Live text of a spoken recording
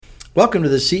Welcome to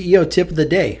the CEO Tip of the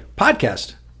Day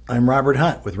podcast. I'm Robert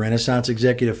Hunt with Renaissance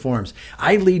Executive Forums.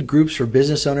 I lead groups for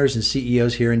business owners and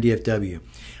CEOs here in DFW.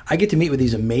 I get to meet with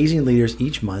these amazing leaders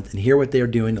each month and hear what they are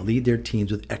doing to lead their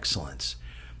teams with excellence.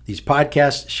 These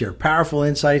podcasts share powerful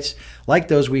insights like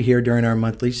those we hear during our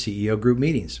monthly CEO group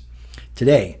meetings.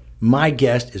 Today, my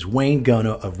guest is Wayne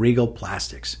Gono of Regal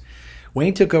Plastics.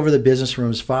 Wayne took over the business from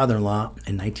his father-in-law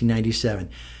in 1997,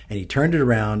 and he turned it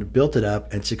around, built it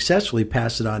up, and successfully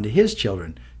passed it on to his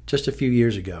children just a few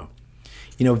years ago.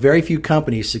 You know, very few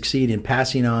companies succeed in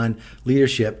passing on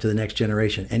leadership to the next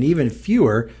generation, and even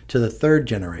fewer to the third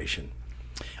generation.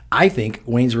 I think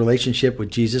Wayne's relationship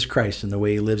with Jesus Christ and the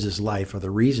way he lives his life are the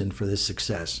reason for this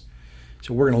success.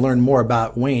 So we're going to learn more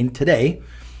about Wayne today.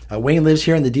 Wayne lives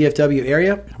here in the DFW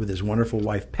area with his wonderful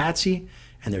wife, Patsy,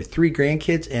 and their 3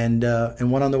 grandkids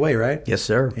and one on the way, right? Yes,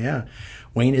 sir. Yeah.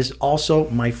 Wayne is also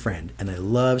my friend, and I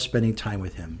love spending time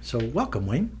with him. So welcome,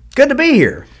 Wayne. Good to be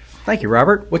here. Thank you,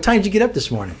 Robert. What time did you get up this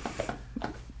morning?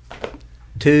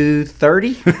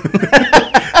 2:30.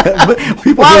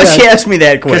 People Why would she ask me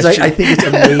that question? Because I think it's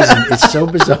amazing. It's so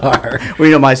bizarre. Well,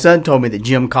 you know, my son told me that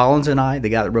Jim Collins and I, the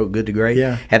guy that wrote Good to Great,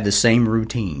 Yeah. have the same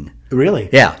routine. Really?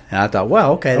 Yeah. And I thought,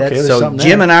 well, okay, there's so something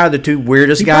Jim there. and I are the 2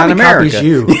 weirdest He guys in probably America.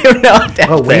 copies you. No, I doubt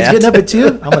Oh, Wayne's that. getting up at 2?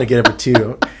 I'm going to get up at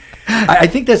 2. I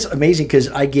think that's amazing because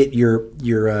I get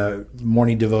your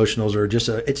morning devotionals or just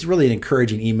it's really an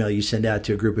encouraging email you send out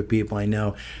to a group of people I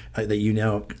know that you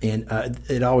know, and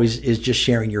it always is just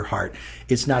sharing your heart.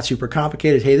 It's not super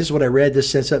complicated. Hey, this is what I read. This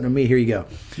said something to me. Here you go.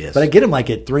 Yes. But I get them like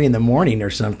at 3 a.m. or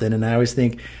something, and I always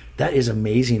think that is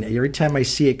amazing. Every time I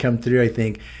see it come through, I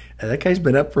think, that guy's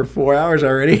been up for 4 hours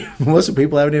already. Most of the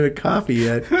people haven't even coffee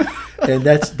yet, and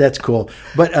that's cool.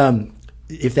 But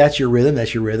if that's your rhythm,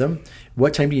 that's your rhythm.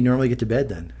 What time do you normally get to bed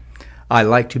then? I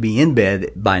like to be in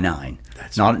bed by 9.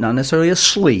 That's not necessarily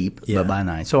asleep, but by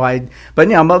 9. So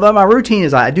my routine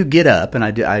is I do get up and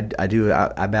I do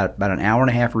about an hour and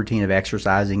a half routine of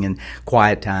exercising and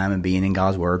quiet time and being in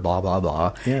God's Word, blah blah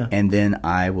blah. Yeah. And then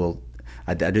I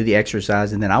do the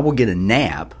exercise and then I will get a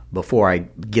nap before I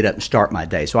get up and start my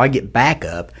day. So I get back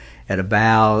up at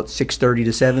about 6:30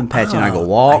 to 7. Patsy and I go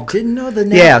walk. I didn't know the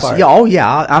nap part.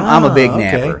 I'm a big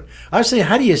napper. I was saying,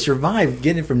 how do you survive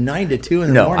getting from 9 to 2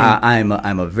 in the morning? No,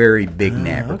 I'm a very big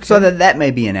napper. Okay. So that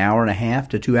may be an hour and a half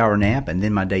to 2 hour nap, and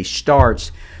then my day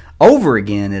starts over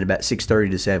again at about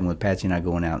 6:30 to 7 with Patsy and I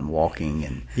going out and walking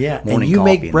and and you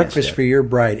make breakfast for your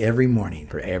bride every morning.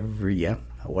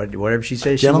 Whatever she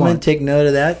says. Gentlemen, take note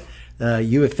of that.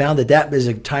 You have found that is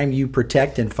a time you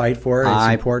protect and fight for.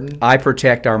 It's important. I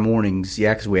protect our mornings,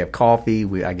 because we have coffee.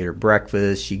 I get her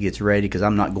breakfast. She gets ready because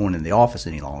I'm not going in the office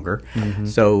any longer. Mm-hmm.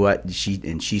 So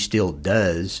she still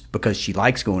does because she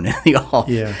likes going in the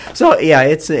office. Yeah. So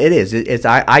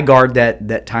I guard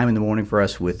that time in the morning for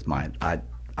us with mine. I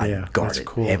guard it,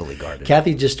 cool. Heavily guarded.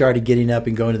 Kathy just started getting up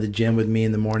and going to the gym with me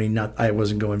in the morning. I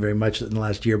wasn't going very much in the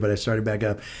last year, but I started back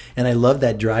up. And I love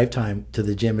that drive time to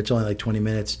the gym. It's only like 20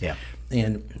 minutes. Yeah.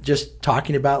 And just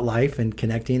talking about life and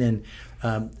connecting and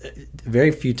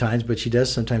very few times, but she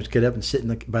does sometimes get up and sit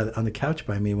on the couch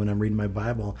by me when I'm reading my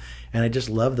Bible. And I just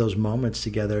love those moments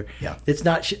together. Yeah. It's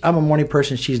not, I'm a morning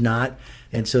person, she's not.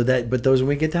 And so when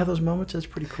we get to have those moments, that's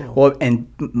pretty cool. Well, and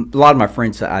a lot of my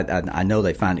friends, I know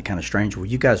they find it kind of strange. Well,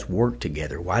 you guys work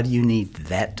together. Why do you need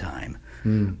that time?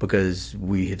 Because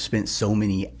we have spent so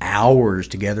many hours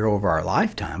together over our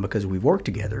lifetime because we've worked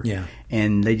together. Yeah.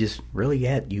 And they just really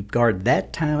you guard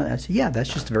that time. I said,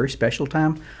 that's just a very special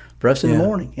time for us in the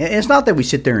morning. And it's not that we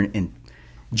sit there and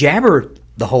jabber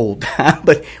the whole time,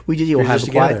 but we just have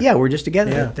a quiet. Yeah, we're just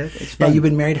together. Yeah. It's fun. Now, you've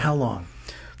been married how long?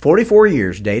 44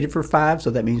 years, dated for 5, so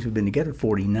that means we've been together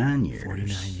 49 years. 49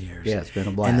 years. Yeah, it's been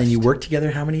a blast. And then you worked together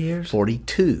how many years?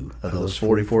 42 of those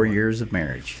 44 years of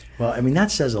marriage. Well, I mean, that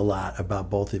says a lot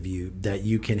about both of you, that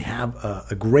you can have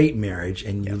a great marriage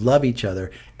and you love each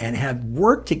other and have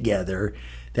worked together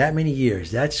that many years.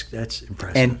 That's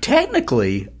impressive. And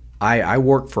technically, I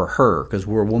work for her because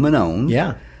we're woman-owned.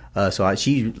 Yeah. So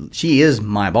she is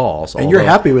my boss. And you're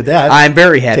happy with that. I'm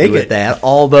very happy with that.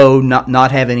 Although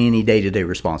not having any day-to-day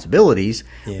responsibilities,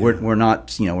 we're not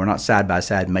side by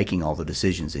side making all the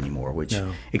decisions anymore.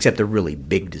 Except the really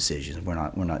big decisions. We're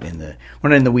not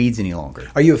in the weeds any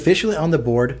longer. Are you officially on the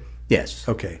board? Yes.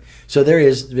 Okay. So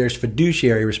there's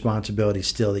fiduciary responsibility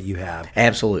still that you have.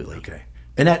 Absolutely. Okay.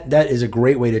 And that is a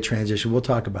great way to transition. We'll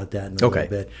talk about that in a little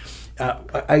bit.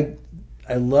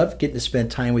 I love getting to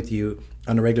spend time with you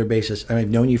on a regular basis. I mean,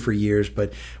 I've known you for years,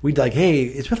 but we'd like, hey,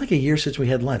 it's been like a year since we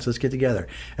had lunch. Let's get together.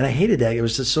 And I hated that. It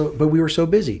was just but we were so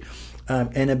busy.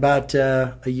 And about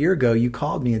a year ago, you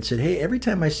called me and said, hey, every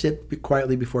time I sit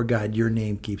quietly before God, your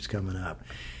name keeps coming up.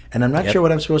 and I'm not sure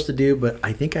what I'm supposed to do, but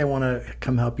I think I want to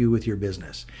come help you with your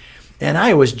business. And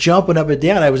I was jumping up and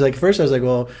down. I was like, first I was like,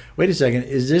 well, wait a second.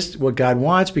 Is this what God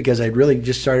wants? Because I'd really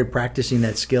just started practicing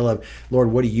that skill of,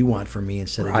 Lord, what do you want from me?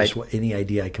 Instead of just any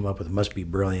idea I come up with must be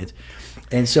brilliant.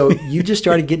 And so you just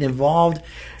started getting involved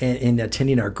in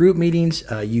attending our group meetings.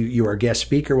 You were a guest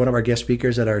speaker, one of our guest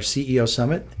speakers at our CEO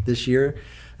Summit this year.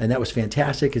 And that was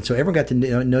fantastic. And so everyone got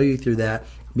to know you through that,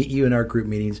 meet you in our group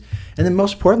meetings. And then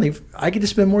most importantly, I get to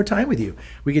spend more time with you.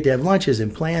 We get to have lunches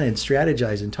and plan and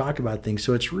strategize and talk about things.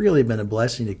 So it's really been a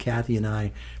blessing to Kathy and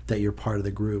I that you're part of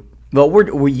the group.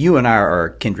 Well, you and I are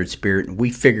a kindred spirit, and we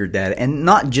figured that. And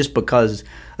not just because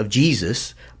of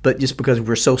Jesus, but just because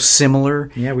we're so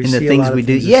similar in the things we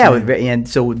do. And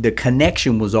so the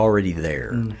connection was already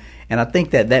there. And I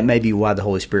think that may be why the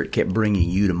Holy Spirit kept bringing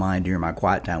you to mind during my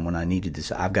quiet time when I needed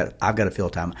this. I've got to fill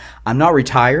time. I'm not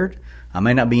retired. I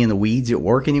may not be in the weeds at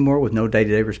work anymore with no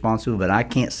day-to-day responsibility, but I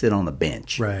can't sit on the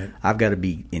bench. Right. I've got to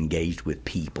be engaged with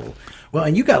people. Well,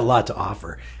 and you got a lot to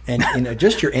offer, and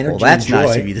just your energy. Well, that's and joy.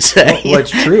 Nice of you to say. Well,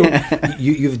 it's true.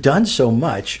 You've done so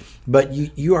much, but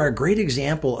you are a great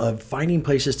example of finding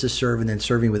places to serve and then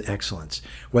serving with excellence.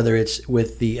 Whether it's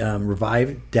with the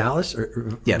Revive Dallas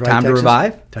or Revive Time to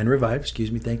Revive. Time to Revive.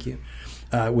 Excuse me. Thank you.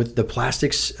 With the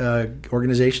plastics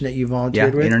organization that you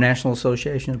volunteered with. International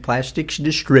Association of Plastics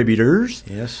Distributors.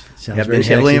 Yes. Sounds I've very been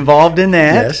heavily sexy. Involved in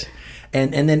that. Yes.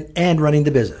 And running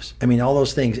the business. I mean, all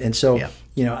those things. And so,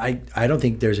 I don't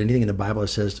think there's anything in the Bible that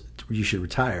says you should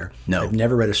retire. No. I've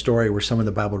never read a story where someone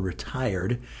in the Bible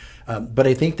retired. But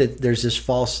I think that there's this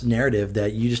false narrative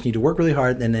that you just need to work really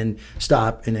hard and then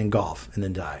stop and then golf and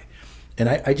then die. And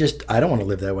I don't want to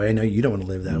live that way. I know you don't want to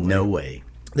live that way. No way.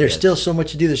 There's still so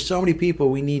much to do. There's so many people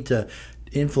we need to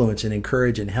influence and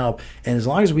encourage and help. And as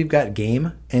long as we've got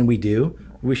game, and we do,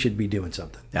 we should be doing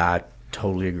something. I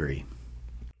totally agree.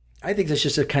 I think that's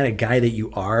just the kind of guy that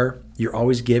you are. You're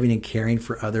always giving and caring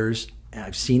for others.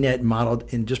 I've seen that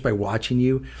modeled in just by watching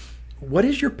you. What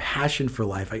is your passion for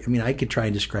life? I mean, I could try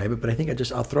and describe it, but I think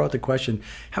I'll throw out the question.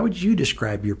 How would you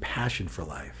describe your passion for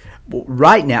life? Well,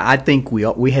 right now, I think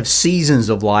we have seasons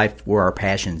of life where our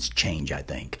passions change, I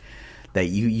think. That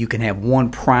you can have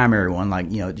one primary one, like,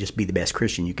 just be the best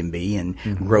Christian you can be and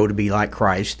grow to be like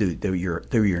Christ through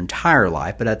your entire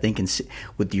life. But I think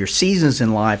with your seasons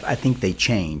in life, I think they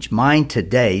change. Mine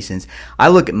today, since I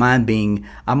look at mine being,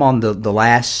 I'm on the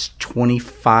last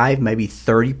 25, maybe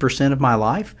 30% of my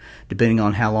life, depending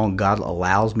on how long God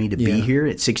allows me to be here.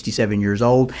 At 67 years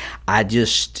old, I'm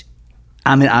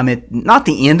at not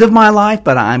the end of my life,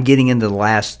 but I'm getting into the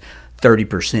last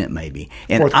 30% maybe.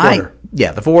 And fourth quarter.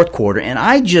 The fourth quarter. And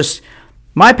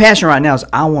my passion right now is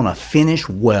I want to finish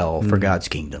well for God's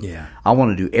kingdom. Yeah. I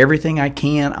want to do everything I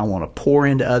can. I want to pour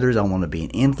into others. I want to be an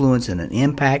influence and an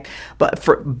impact. But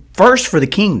first for the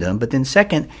kingdom, but then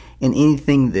second in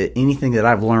anything that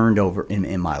I've learned over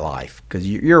in my life. Because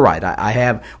you're right. I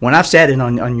have, when I've sat in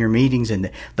on your meetings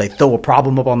and they throw a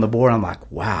problem up on the board, I'm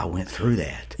like, wow, I went through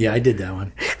that. Yeah, I did that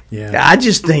one. Yeah. I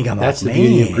just think that's the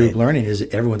beauty of group learning is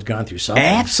everyone's gone through something.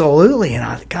 Absolutely. And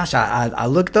I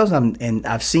look at those and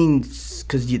I've seen,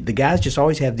 because the guys just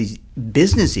always have these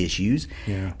business issues,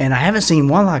 and I haven't seen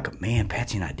one like, man,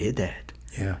 Patsy and I did that.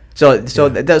 Yeah.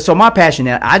 So my passion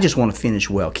now, I just want to finish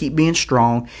well, keep being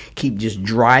strong, keep just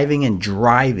driving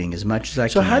as much as I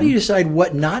can. So how do you decide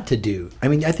what not to do? I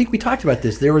mean, I think we talked about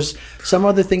this. There was some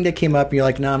other thing that came up, and you're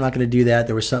like, no, I'm not going to do that.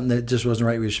 There was something that just wasn't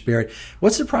right with your spirit.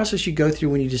 What's the process you go through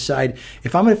when you decide,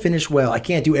 if I'm going to finish well, I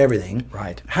can't do everything.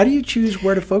 Right. How do you choose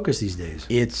where to focus these days?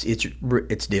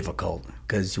 It's difficult,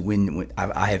 because when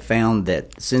I have found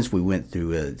that since we went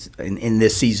through in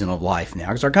this season of life now,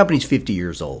 because our company's 50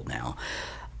 years old now,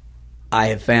 I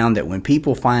have found that when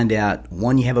people find out,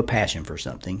 one, you have a passion for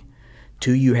something,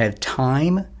 two, you have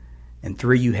time, and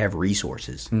three, you have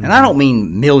resources. And I don't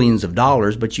mean millions of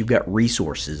dollars, but you've got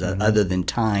resources other than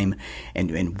time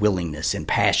and willingness and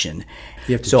passion.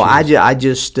 So I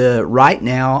just right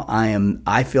now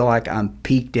I feel like I'm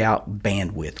peaked out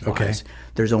bandwidth wise. Okay.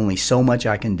 There's only so much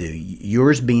I can do.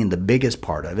 Yours being the biggest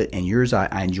part of it, and yours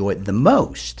I enjoy it the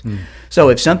most. So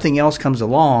if something else comes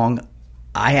along,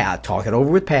 I talk it over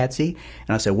with Patsy,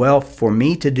 and I say, well, for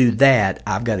me to do that,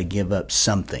 I've got to give up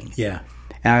something. Yeah.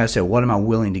 And I said, what am I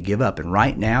willing to give up? And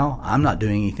right now, I'm not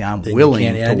doing anything I'm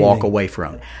willing to walk away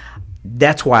from.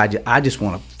 That's why I just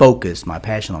want to focus my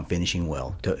passion on finishing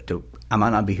well. I might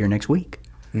not be here next week.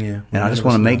 Yeah. And I just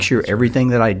want to make sure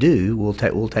everything that I do will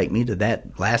take me to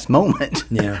that last moment.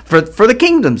 Yeah. for the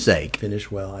kingdom's sake.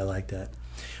 Finish well. I like that.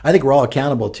 I think we're all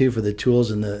accountable, too, for the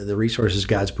tools and the resources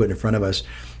God's put in front of us.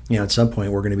 At some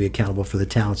point, we're going to be accountable for the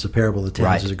talents. The parable of the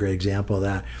talents is a great example of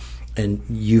that. and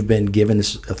you've been given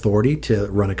this authority to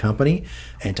run a company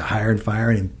and to hire and fire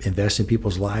and invest in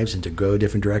people's lives and to go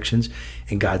different directions.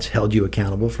 And God's held you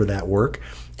accountable for that work.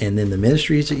 And then the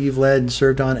ministries that you've led and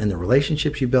served on and the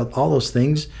relationships you built, all those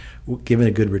things, given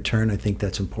a good return, I think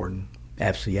that's important.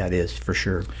 Absolutely, yeah, it is, for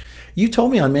sure. You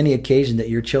told me on many occasions that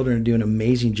your children are doing an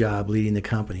amazing job leading the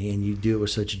company, and you do it with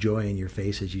such joy in your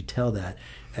face as you tell that,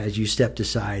 as you stepped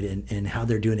aside, and how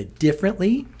they're doing it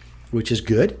differently, which is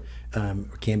good,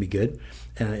 or can be good.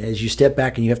 As you step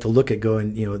back and you have to look at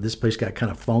going, this place got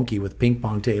kind of funky with ping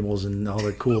pong tables and all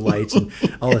the cool lights and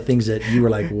all the things that you were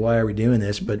like, why are we doing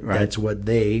this? But that's what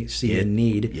they see and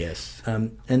need. Yes.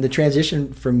 And the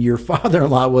transition from your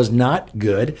father-in-law was not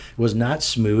good, was not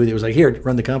smooth. It was like, here,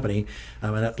 run the company.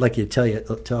 And I'd like you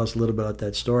to tell us a little bit about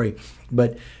that story.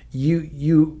 But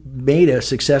you made a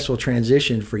successful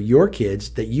transition for your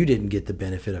kids that you didn't get the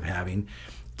benefit of having.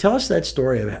 Tell us that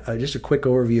story, of just a quick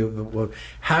overview of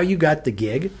how you got the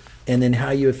gig and then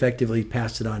how you effectively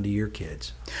passed it on to your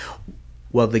kids.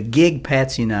 Well, the gig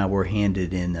Patsy and I were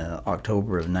handed in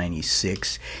October of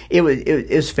 '96. It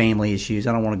was family issues.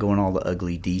 I don't want to go into all the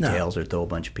ugly details or throw a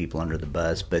bunch of people under the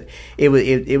bus, but it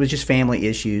was just family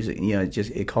issues.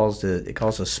 It caused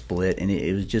a split, and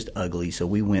it was just ugly. So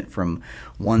we went from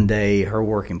one day her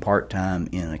working part-time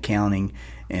in accounting,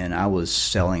 and I was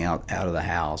selling out of the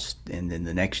house, and then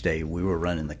the next day we were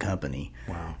running the company.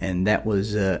 Wow! And that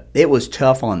was it was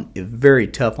very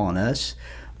tough on us.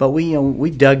 But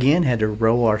we dug in, had to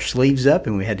roll our sleeves up,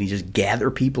 and we had to just gather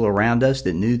people around us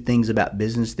that knew things about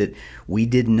business that we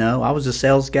didn't know. I was a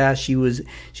sales guy. She was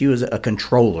a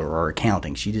controller or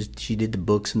accounting. She did the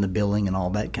books and the billing and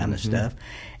all that kind of stuff.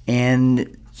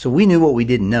 And so we knew what we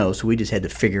didn't know, so we just had to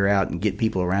figure out and get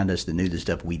people around us that knew the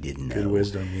stuff we didn't know. Good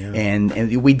wisdom, yeah.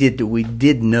 And we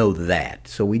did know that.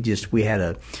 So we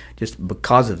had just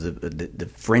because of the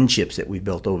friendships that we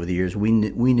built over the years, we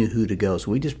knew who to go.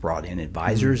 So we just brought in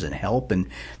advisors and help, and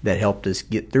that helped us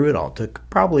get through it all.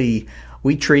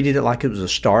 We treated it like it was a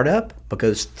startup,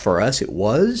 because for us it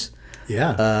was.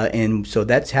 Yeah. And so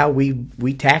that's how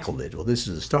we tackled it. Well, this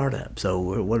is a startup, so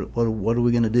what are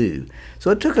we going to do?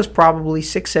 So it took us probably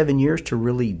 6-7 years to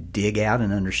really dig out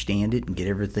and understand it and get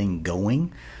everything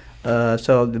going.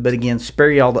 But again,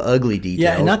 spare you all the ugly details.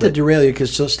 Yeah, and not to derail you,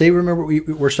 because remember,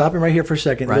 we're stopping right here for a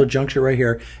second, a little juncture right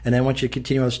here, and I want you to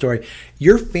continue on the story.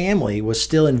 Your family was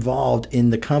still involved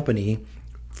in the company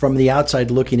from the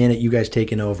outside looking in at you guys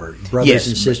taking over, brothers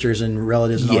and sisters and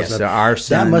relatives and all that stuff. Our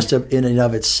son, that must have, in and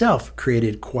of itself,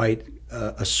 created quite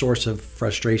a source of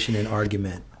frustration and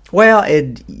argument. Well,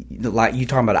 like you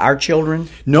talking about our children?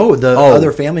 No, the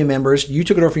other family members. You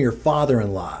took it over from your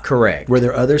father-in-law. Correct. Were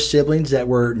there other siblings that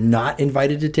were not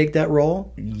invited to take that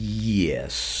role?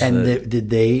 Yes. And did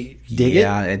they dig it?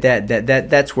 Yeah,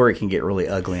 that's where it can get really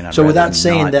ugly. And so without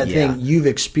saying thing, you've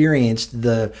experienced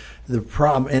the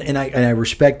problem, and I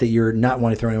respect that you're not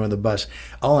wanting to throw anyone on the bus.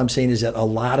 All I'm saying is that a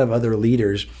lot of other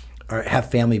leaders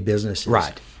have family businesses.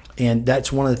 Right. And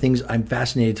that's one of the things I'm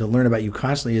fascinated to learn about you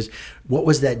constantly is, what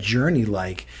was that journey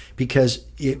like? Because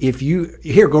if you,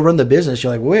 go run the business,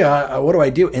 you're like, wait, what do I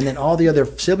do? And then all the other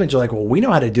siblings are like, well, we know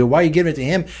how to do it. Why are you giving it to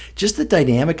him? Just the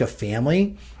dynamic of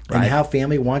family and how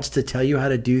family wants to tell you how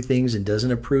to do things and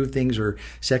doesn't approve things or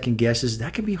second guesses,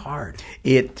 that can be hard.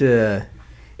 It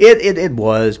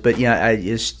was, but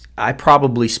I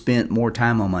probably spent more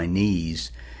time on my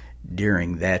knees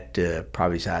during that,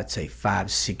 probably I'd say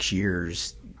 5-6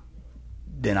 years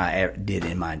than I did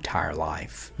in my entire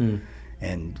life.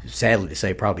 And sadly to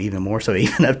say, probably even more so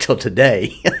even up till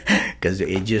today, because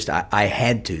I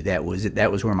had to. That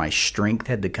was where my strength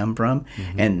had to come from.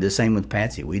 And the same with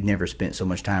Patsy. We'd never spent so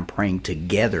much time praying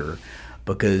together,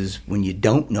 because when you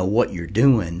don't know what you're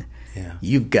doing,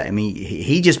 you've got. I mean,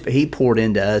 he poured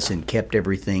into us and kept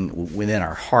everything within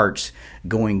our hearts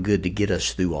going good to get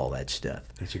us through all that stuff.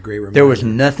 That's a great reminder. There was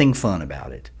nothing fun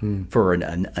about it for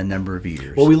a number of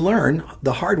years. Well, we learn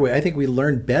the hard way. I think we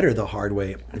learn better the hard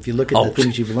way. If you look at the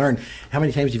things you've learned, how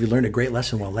many times have you learned a great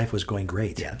lesson while life was going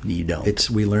great? Yeah, you don't.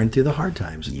 We learn through the hard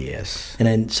times. Yes. And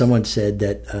then someone said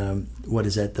that, what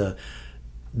is that?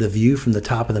 The view from the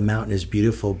top of the mountain is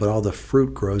beautiful, but all the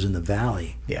fruit grows in the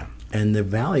valley. Yeah. And the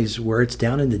valley's where it's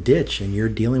down in the ditch, and you're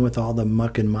dealing with all the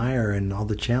muck and mire and all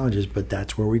the challenges, but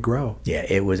that's where we grow. Yeah,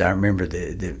 it was. I remember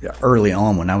the early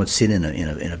on when I would sit in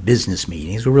a business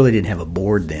meetings. We really didn't have a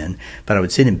board then, but I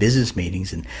would sit in business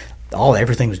meetings, and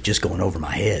everything was just going over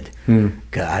my head.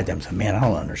 God, I'm saying, man, I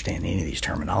don't understand any of these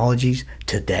terminologies.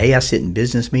 Today, I sit in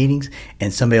business meetings,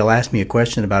 and somebody will ask me a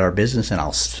question about our business, and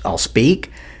I'll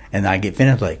speak, and I get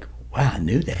finished like, wow, I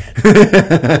knew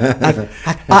that.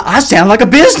 I sound like a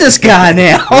business guy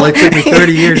now. Well, it took me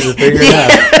 30 years to figure it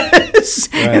out. this.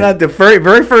 Right. And the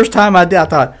very first time I did, I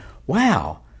thought,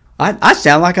 wow. I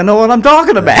sound like I know what I'm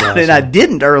talking about, awesome. And I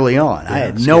didn't early on. Yeah, I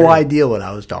had no idea what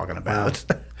I was talking about.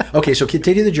 Wow. Okay, so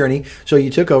continue the journey. So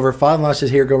you took over. Father-in-law says,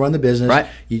 "Here, go run the business." Right.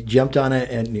 You jumped on it,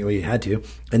 and you had to.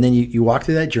 And then you walked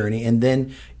through that journey, and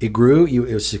then it grew.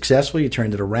 It was successful. You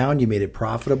turned it around. You made it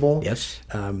profitable. Yes.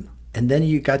 And then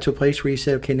you got to a place where you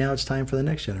said, "Okay, now it's time for the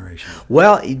next generation."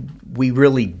 Well, we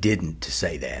really didn't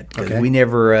say that because we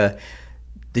never.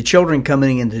 The children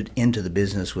coming into the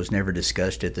business was never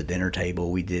discussed at the dinner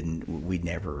table. It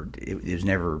was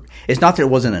never. It's not that it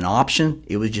wasn't an option.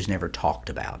 It was just never talked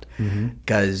about.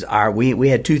 Because we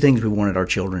had two things we wanted our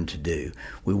children to do.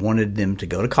 We wanted them to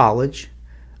go to college.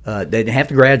 They didn't have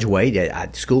to graduate.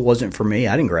 School wasn't for me.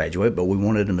 I didn't graduate, but we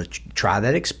wanted them to try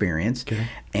that experience. Okay.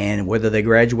 And whether they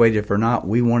graduated or not,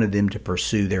 we wanted them to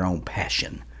pursue their own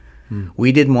passion.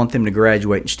 We didn't want them to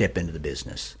graduate and step into the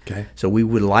business. Okay. So we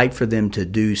would like for them to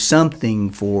do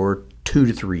something for 2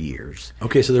 to 3 years.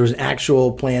 Okay, so there was an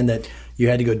actual plan that you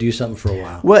had to go do something for a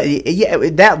while. Well, yeah,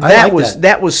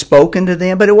 that was spoken to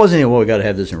them, but it wasn't. Well, we got to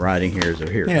have this in writing here. So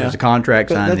here, there's a contract,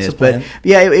 sign this. But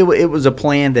yeah, it was a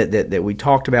plan that we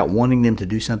talked about wanting them to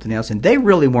do something else, and they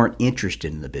really weren't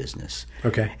interested in the business.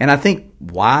 Okay. And I think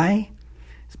why?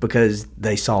 Because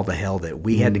they saw the hell that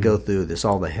we had to go through. They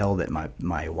saw the hell that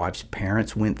my wife's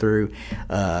parents went through.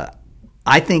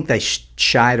 I think they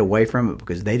shied away from it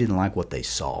because they didn't like what they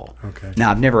saw. Okay.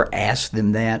 Now, I've never asked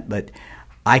them that, but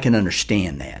I can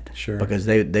understand that. Sure. Because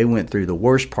they went through the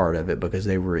worst part of it because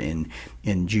they were in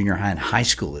junior high and high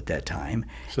school at that time.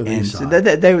 So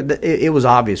it was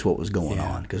obvious what was going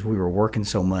on because we were working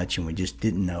so much and we just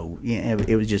didn't know.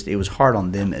 It was hard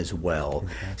on them as well,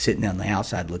 sitting on the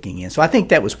outside looking in. So I think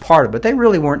that was part of it, but they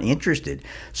really weren't interested.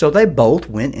 So they both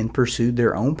went and pursued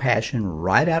their own passion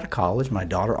right out of college. My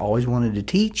daughter always wanted to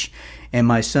teach. And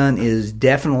my son is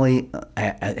definitely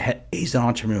he's an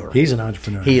entrepreneur. He's an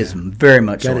entrepreneur. He is very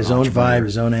much got his own vibe,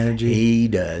 his own energy. He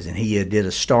does, and he did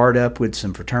a startup with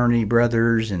some fraternity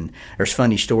brothers, and there's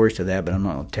funny stories to that, but I'm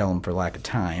not going to tell them for lack of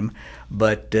time.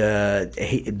 But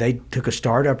they took a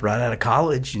startup right out of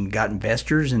college and got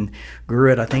investors and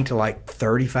grew it, I think, to like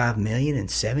 $35 million in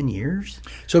 7 years.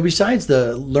 So besides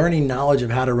the learning knowledge of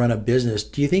how to run a business,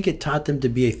 do you think it taught them to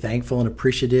be thankful and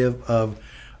appreciative of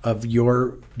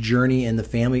your journey and the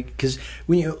family? Because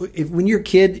when you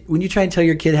try and tell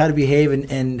your kid how to behave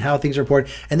and how things are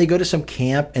important, and they go to some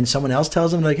camp and someone else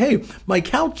tells them like, "Hey, my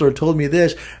counselor told me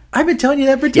this. I've been telling you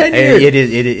that for 10 years." It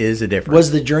is a difference. Was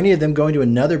the journey of them going to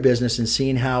another business and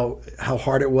seeing how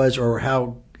hard it was or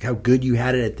how good you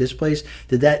had it at this place,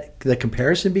 did the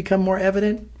comparison become more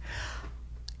evident?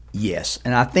 Yes,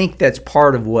 and I think that's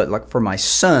part of what, like for my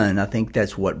son, I think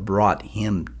that's what brought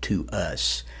him to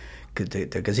us.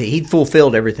 Because he'd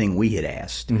fulfilled everything we had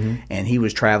asked, and he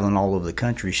was traveling all over the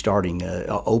country, starting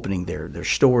opening their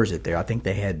stores at there. I think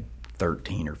they had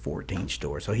 13 or 14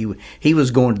 stores. So he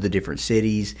was going to the different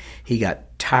cities. He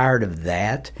got tired of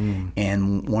that,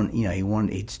 and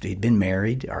he'd been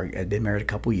married, or had been married a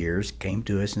couple years. Came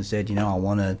to us and said, I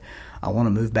want to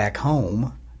move back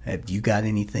home. Have you got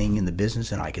anything in the business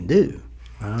that I can do?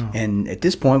 Wow. And at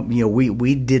this point,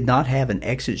 we did not have an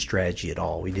exit strategy at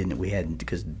all. We hadn't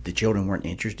because the children weren't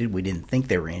interested. We didn't think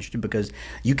they were interested because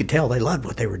you could tell they loved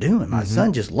what they were doing. My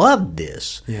son just loved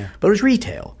this, but it was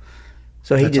retail.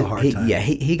 So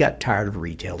he got tired of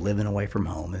retail, living away from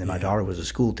home. And then my daughter was a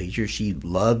school teacher. She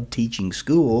loved teaching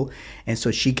school. And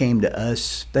so she came to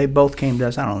us. They both came to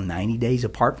us, 90 days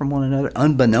apart from one another,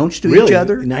 unbeknownst to each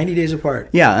other. 90 days apart.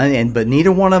 Yeah, but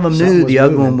neither one of them knew the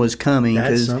other one was coming.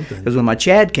 Because when my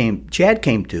Chad came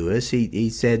to us, he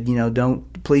said,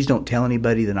 please don't tell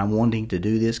anybody that I'm wanting to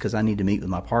do this because I need to meet with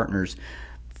my partners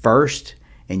first.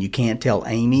 And you can't tell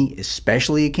Amy,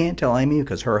 especially you can't tell Amy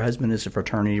because her husband is a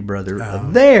fraternity brother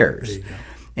of theirs. There you go.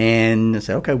 And I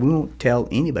said, okay, we won't tell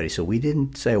anybody. So we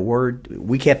didn't say a word.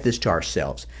 We kept this to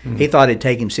ourselves. He thought it'd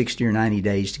take him 60 or 90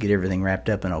 days to get everything wrapped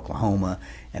up in Oklahoma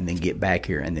and then get back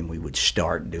here. And then we would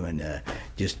start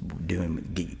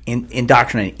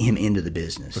indoctrinating him into the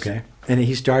business. Okay. And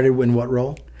he started in what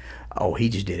role? Oh, he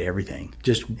just did everything.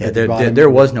 There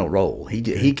was no role.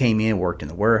 He came in, worked in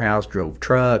the warehouse, drove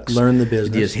trucks, learned the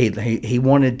business. He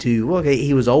wanted to. Well,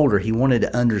 he was older. He wanted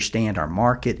to understand our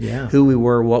market, who we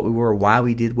were, what we were, why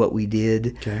we did what we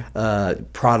did,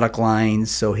 product lines.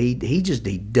 So he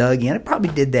dug in. I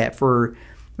probably did that for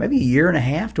maybe a year and a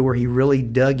half to where he really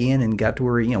dug in and got to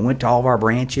where he went to all of our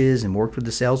branches and worked with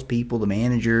the salespeople, the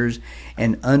managers,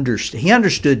 and he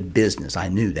understood business. I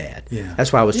knew that. Yeah.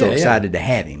 That's why I was so excited to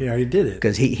have him. Yeah, he did it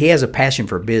because he has a passion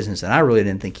for business, and I really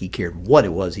didn't think he cared what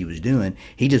it was he was doing.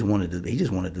 He just wanted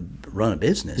to run a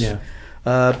business. Yeah.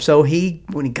 So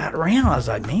when he got around, I was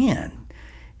like, man.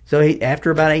 So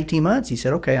after about 18 months, he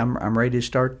said, okay, I'm ready to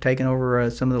start taking over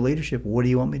some of the leadership. What do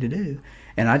you want me to do?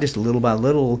 And I just little by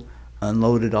little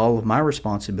unloaded all of my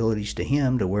responsibilities to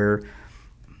him, to where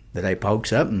the day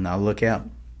pokes up and I look out,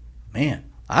 man,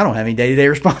 I don't have any day-to-day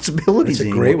responsibilities That's a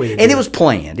anymore. great way to do and it was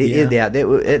planned.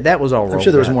 That was all. I'm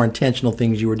sure there was more intentional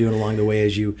things you were doing along the way,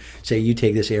 as you say, you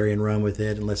take this area and run with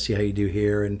it, and let's see how you do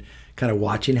here, and kind of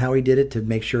watching how he did it to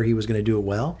make sure he was going to do it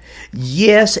well.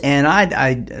 Yes, and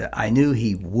I knew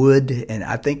he would, and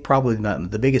I think probably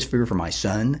the biggest fear for my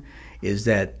son is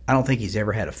that I don't think he's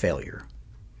ever had a failure.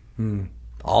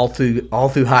 All through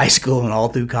high school and all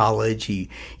through college, he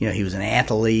was an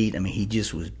athlete. I mean, he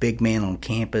just was big man on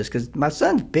campus, because my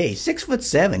son's big,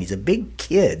 6'7". He's a big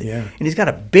kid, yeah, and he's got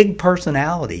a big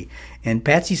personality. And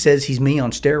Patsy says he's me on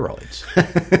steroids.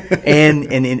 and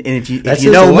if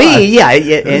you know me, yeah,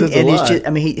 and it's just,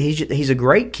 I mean, he's a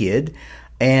great kid.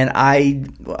 And I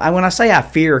when I say I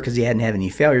fear because he hadn't had any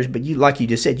failures, but like you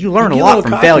just said, you learn a lot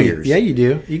from failures. Yeah, you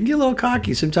do. You can get a little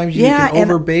cocky. Sometimes you can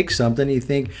overbake something. And you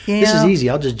think, this is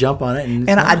easy. I'll just jump on it.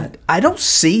 And I don't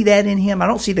see that in him. I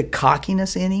don't see the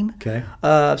cockiness in him. Okay.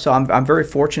 So I'm very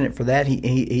fortunate for that.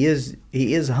 He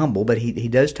is humble, but he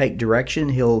does take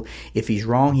direction. If he's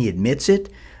wrong, he admits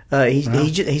it. He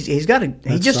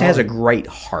just has a great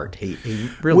heart. He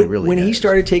really when does. He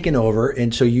started taking over,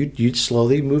 and so you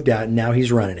slowly moved out, and now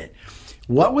he's running it.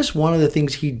 What was one of the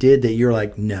things he did that you're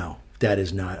like, no, that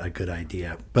is not a good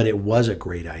idea, but it was a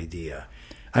great idea?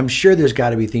 I'm sure there's got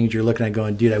to be things you're looking at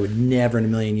going, dude, I would never in a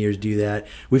million years do that.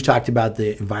 We've talked about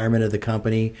the environment of the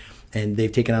company, and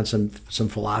they've taken on some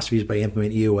philosophies by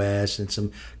implementing EOS and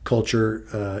some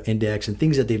culture index and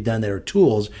things that they've done that are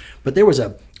tools. But there was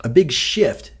a big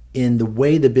shift in the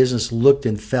way the business looked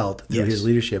and felt through his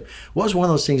leadership. What was one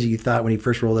of those things that you thought when he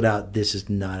first rolled it out, this is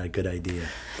not a good idea?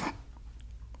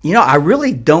 I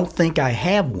really don't think I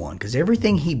have one, because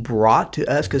everything he brought to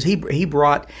us, because he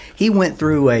went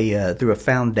through a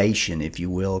foundation, if you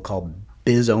will, called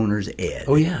Biz Owners Ed.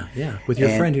 Oh yeah, with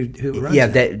your friend who runs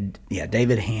that.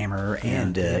 David Hammer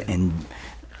and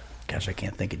gosh, I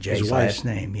can't think of Jay's last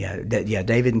name.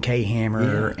 David and Kay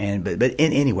Hammer. Yeah. But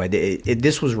anyway,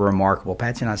 this was remarkable.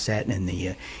 Patsy and I sat in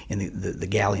the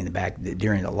galley in the back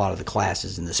during a lot of the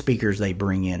classes, and the speakers they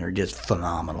bring in are just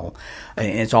phenomenal. And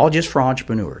it's all just for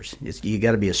entrepreneurs. You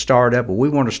got to be a startup. Well, we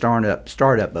want to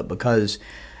startup, but because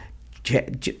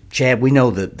Chad, we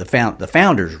know the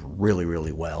founders really,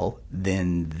 really well,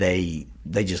 then they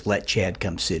just let Chad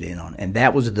come sit in on it. And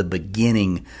that was the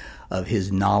beginning of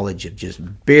his knowledge of just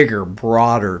bigger,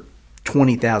 broader,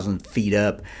 20,000 feet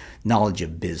up knowledge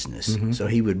of business. Mm-hmm. So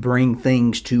he would bring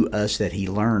things to us that he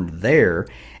learned there,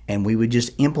 and we would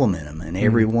just implement them. And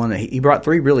every one, he brought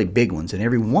 3 really big ones, and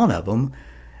every one of them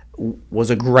was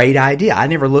a great idea. I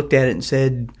never looked at it and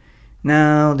said,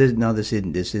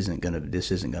 this isn't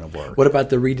gonna work. What about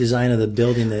the redesign of the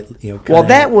building that Well,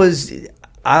 that was.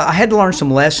 I had to learn some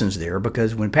lessons there,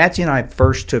 because when Patsy and I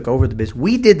first took over the business,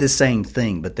 we did the same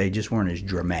thing, but they just weren't as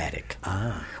dramatic.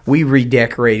 We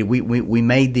redecorated. We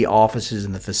made the offices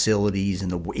and the facilities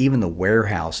and even the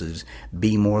warehouses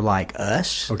be more like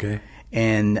us. Okay.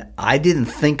 And I didn't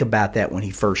think about that when he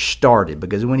first started,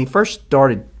 because when he first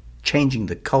started changing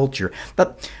the culture,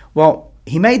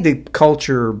 he made the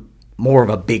culture more of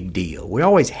a big deal. We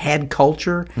always had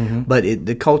culture, but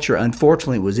the culture,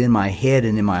 unfortunately, was in my head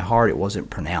and in my heart. It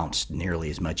wasn't pronounced nearly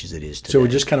as much as it is today. So it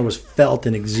just kind of was felt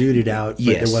and exuded out, but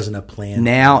there wasn't a plan.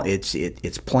 Now it's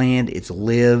planned, it's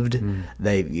lived.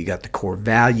 You got the core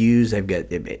values. They've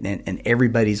got, and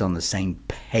everybody's on the same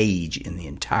page in the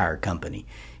entire company.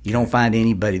 You don't find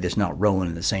anybody that's not rolling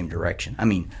in the same direction. I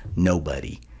mean,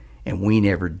 nobody. And we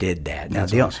never did that. Now,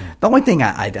 the only thing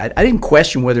I didn't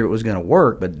question whether it was going to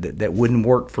work, but that wouldn't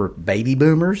work for baby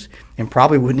boomers, and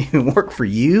probably wouldn't even work for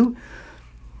you.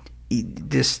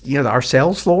 Our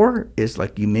sales floor is,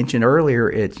 like you mentioned earlier.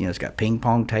 It's got ping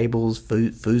pong tables,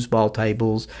 foosball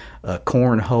tables,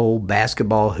 cornhole,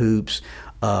 basketball hoops,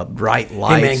 bright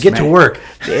lights. Hey man, get to work.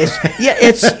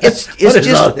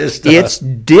 It's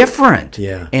different.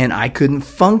 Yeah. And I couldn't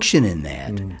function in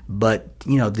that. But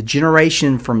the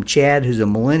generation from Chad, who's a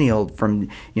millennial, from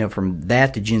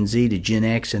that to Gen Z to Gen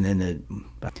X, and then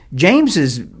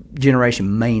James's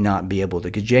generation may not be able to,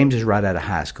 because James is right out of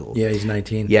high school. Yeah, he's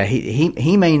 19. Yeah,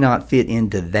 he may not fit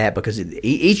into that, because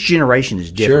each generation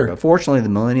is different. Sure. But fortunately, the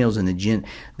millennials and the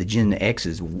Gen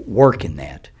X's work in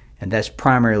that. And that's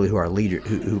primarily who our leader,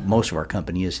 who most of our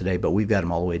company is today. But we've got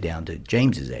them all the way down to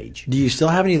James's age. Do you still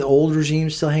have any of the old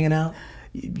regimes still hanging out?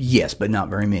 Yes, but not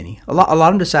very many. A lot of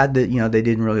them decided that they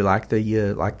didn't really like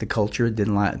the culture.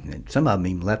 Didn't like. Some of them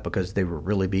even left because they were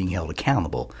really being held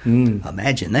accountable.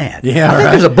 Imagine that. Yeah, I think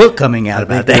there's a book coming out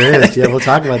about that. There is. Yeah, we'll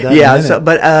talk about that.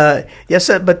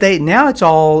 Yeah. But they now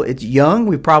it's young.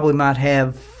 We probably might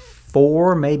have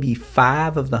 4, maybe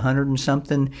 5 of the 100 and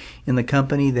something in the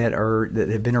company that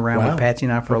have been around with Patsy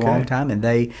and I for a long time, and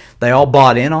they all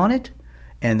bought in on it.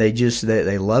 And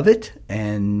they love it,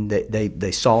 and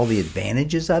they saw the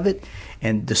advantages of it.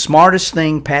 And the smartest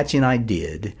thing Patsy and I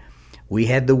did, we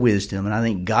had the wisdom, and I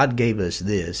think God gave us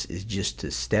this, is just to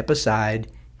step aside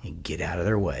and get out of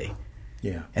their way.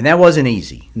 Yeah. And that wasn't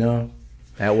easy. No.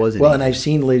 That wasn't Well, easy. and I've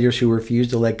seen leaders who refuse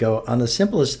to let go on the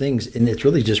simplest things, and it's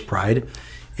really just pride.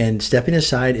 And stepping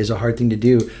aside is a hard thing to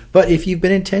do. But if you've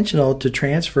been intentional to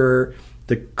transfer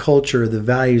the culture, the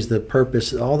values, the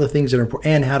purpose, all the things that are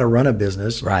important, and how to run a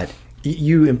business, right?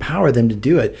 You empower them to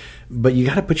do it, but you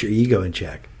got to put your ego in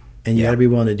check, and you got to be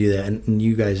willing to do that. And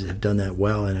you guys have done that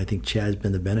well, and I think Chad's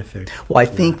been the benefit. Well, I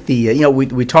think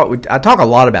I talk a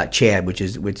lot about Chad, which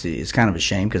is kind of a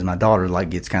shame because my daughter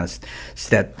gets kind of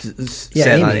set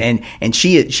on it, and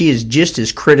she is just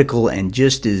as critical and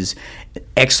just as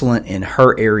excellent in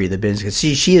her area of the business.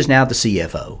 She is now the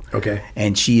CFO. Okay,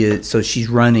 and she's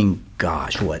running,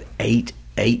 eight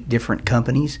different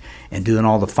companies and doing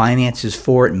all the finances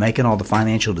for it and making all the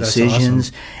financial decisions.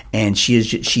 Awesome. And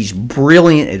she's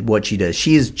brilliant at what she does.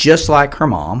 She is just like her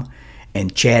mom,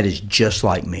 and Chad is just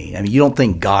like me. I mean, you don't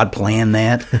think God planned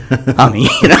that?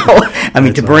 I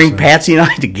mean, to bring Patsy and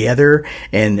I together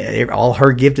and all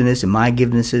her giftedness and my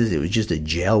giftednesses, it was just a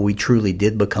gel. We truly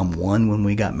did become one when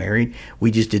we got married.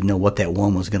 We just didn't know what that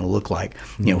one was going to look like,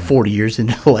 40 years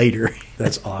later.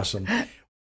 That's awesome.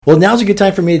 Well, now's a good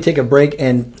time for me to take a break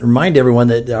and remind everyone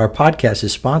that our podcast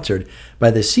is sponsored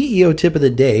by the CEO Tip of the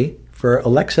Day for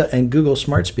Alexa and Google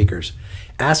smart speakers.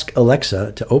 Ask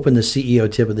Alexa to open the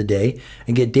CEO Tip of the Day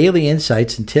and get daily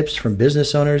insights and tips from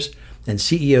business owners and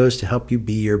CEOs to help you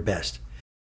be your best.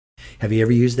 Have you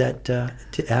ever used that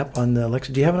app on the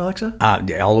Alexa? Do you have an Alexa?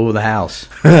 All over the house.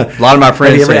 A lot of my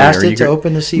friends. Have you ever asked it to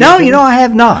open the CEO? No, I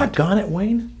have not. Gone it,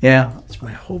 Wayne? Yeah. It's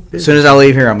my whole business. As soon as I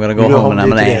leave here, I'm going to go home and I'm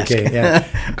going to ask. Okay,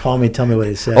 yeah. Call me, tell me what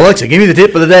it says. Alexa, give me the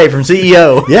tip of the day from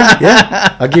CEO.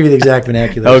 Yeah. I'll give you the exact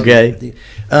vernacular. Okay.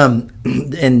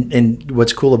 And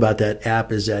what's cool about that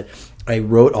app is that I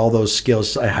wrote all those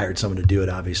skills. I hired someone to do it,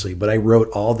 obviously, but I wrote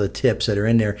all the tips that are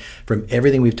in there from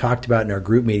everything we've talked about in our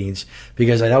group meetings,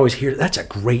 because I'd always hear, that's a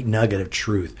great nugget of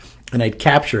truth. And I'd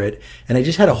capture it, and I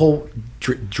just had a whole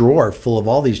drawer full of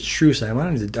all these truths. I'm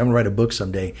going to write a book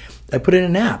someday. I put it in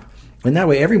an app. And that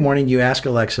way, every morning you ask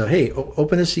Alexa, hey,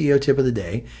 open the CEO Tip of the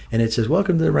Day. And it says,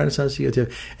 welcome to the Renaissance CEO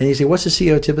Tip. And you say, what's the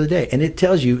CEO Tip of the Day? And it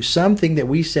tells you something that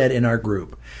we said in our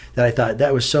group that I thought,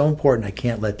 that was so important, I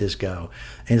can't let this go.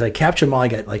 And as I capture them all, I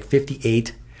got like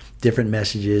 58 different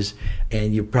messages.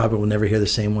 And you probably will never hear the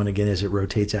same one again as it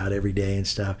rotates out every day and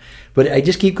stuff. But I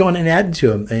just keep going and adding to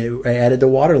them. I added the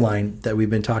water line that we've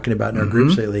been talking about in our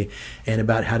groups lately, and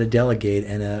about how to delegate,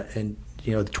 and the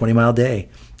 20-mile day.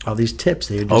 All these tips.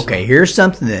 Here's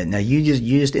something that now you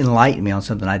just enlightened me on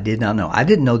something I did not know. I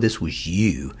didn't know this was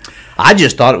you. I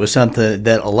just thought it was something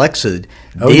that Alexa did.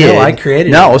 Oh no, I created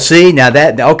it. No, see now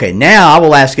now I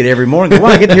will ask it every morning.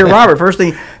 When I get to hear Robert, first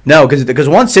thing, no, because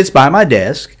one sits by my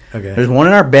desk. Okay. There's one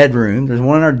in our bedroom. There's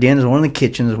one in our den. There's one in the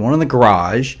kitchen. There's one in the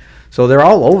garage. So they're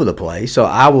all over the place. So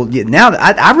I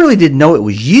really didn't know it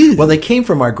was you. Well, they came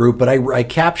from our group, but I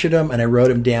captured them and I wrote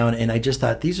them down, and I just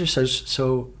thought, these are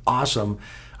so awesome.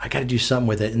 I got to do something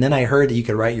with it. And then I heard that you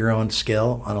could write your own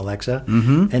skill on Alexa.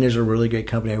 Mm-hmm. And there's a really great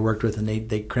company I worked with, and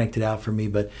they cranked it out for me.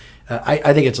 But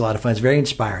I think it's a lot of fun. It's very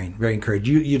inspiring, very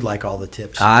encouraging. You'd like all the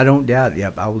tips. I don't doubt it.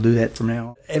 Yep, I will do that from now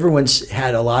on. Everyone's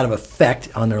had a lot of effect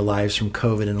on their lives from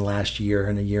COVID in the last year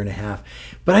and a year and a half.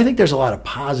 But I think there's a lot of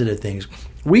positive things.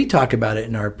 We talk about it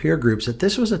in our peer groups that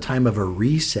this was a time of a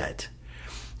reset.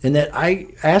 And that I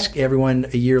ask everyone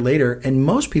a year later, and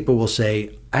most people will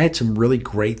say, I had some really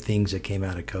great things that came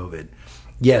out of COVID.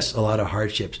 Yes, a lot of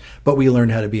hardships, but we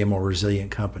learned how to be a more resilient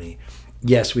company.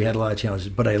 Yes, we had a lot of challenges,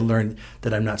 but I learned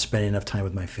that I'm not spending enough time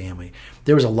with my family.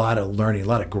 There was a lot of learning, a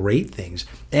lot of great things.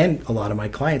 And a lot of my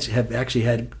clients have actually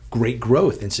had great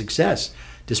growth and success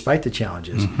despite the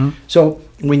challenges. Mm-hmm. So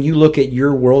when you look at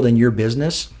your world and your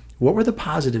business, what were the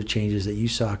positive changes that you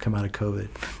saw come out of COVID?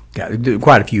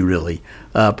 Quite a few, really.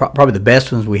 Probably the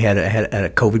best ones we had a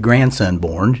COVID grandson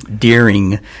born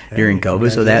during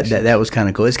COVID, so that was kind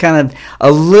of cool. It's kind of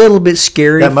a little bit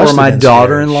scary for my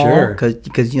daughter-in-law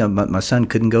because my son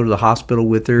couldn't go to the hospital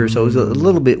with her, so it was a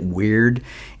little bit weird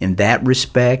in that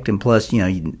respect. And plus,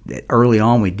 early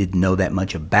on we didn't know that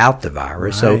much about the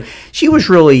virus, so she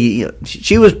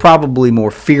was probably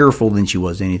more fearful than she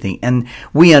was anything, and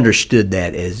we understood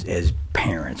that as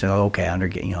parents. Okay,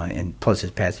 and plus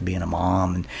it's Patsy being a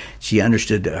mom, and she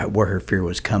understood where her fear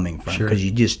was coming from because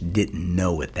you just didn't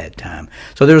know at that time.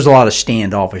 So there was a lot of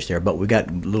standoffish there. But we got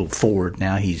a little Ford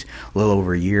now. He's a little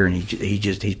over a year, and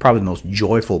he's probably the most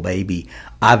joyful baby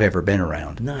I've ever been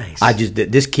around. Nice.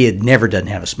 This kid never doesn't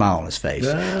have a smile on his face.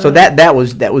 So that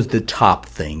was the top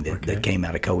thing that came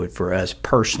out of COVID for us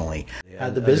personally.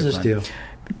 How'd the business do?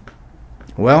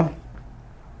 Well,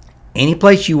 any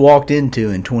place you walked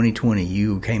into in 2020,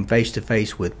 you came face to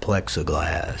face with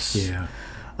plexiglass. Yeah.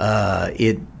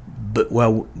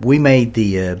 We made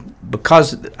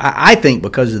I think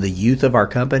because of the youth of our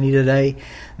company today,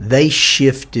 they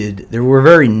shifted. They were a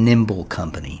very nimble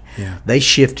company. Yeah. They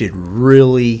shifted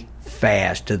really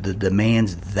fast to the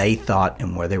demands they thought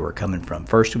and where they were coming from.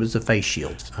 First, it was the face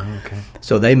shields. Oh, okay.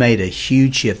 So they made a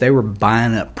huge shift. They were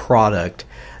buying up product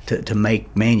to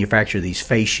manufacture these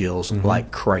face shields like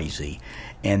crazy,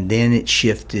 and then it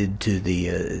shifted to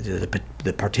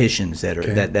the partitions that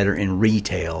are in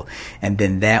retail, and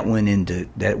then that went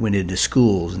into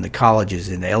schools and the colleges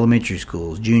and the elementary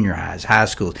schools, junior highs, high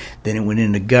schools. Then it went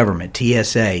into government,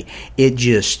 TSA.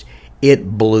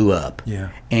 It blew up. Yeah.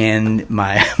 And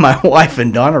my wife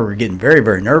and Donna were getting very,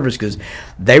 very nervous because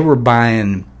they were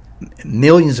buying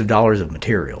millions of dollars of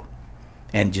material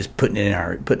and just putting it in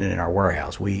our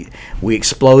warehouse. We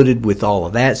exploded with all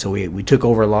of that, so we took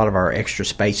over a lot of our extra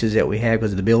spaces that we had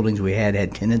because the buildings we had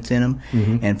tenants in them,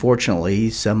 and fortunately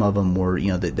some of them were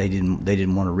they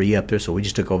didn't want to re-up there, so we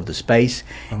just took over the space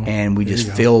and we just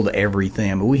filled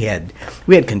everything. But we had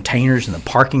containers in the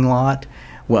parking lot.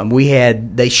 Well,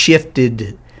 these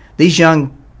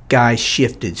young guys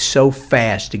shifted so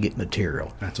fast to get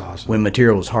material. That's awesome. When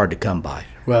material was hard to come by.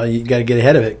 Well, you got to get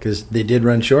ahead of it because they did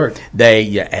run short.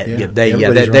 They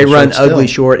run ugly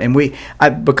short, and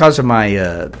because of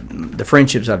the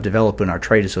friendships I've developed in our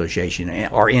trade association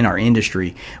or in our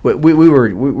industry, we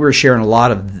were sharing a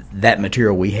lot of that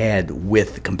material we had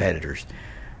with the competitors.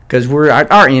 Because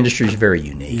our industry is very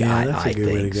unique, I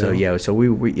think. So we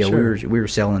were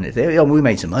selling it. We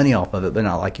made some money off of it, but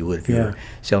not like you would if you were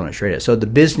selling it straight up. So the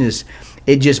business,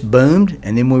 it just boomed,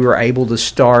 and then we were able to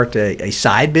start a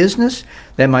side business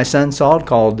that my son saw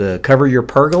called Cover Your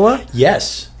Pergola.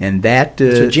 Yes, and that's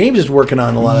what James is working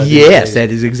on a lot of. Yes,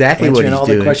 that is exactly what he's doing.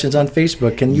 Answering all the questions on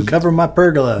Facebook. Can you cover my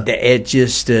pergola? It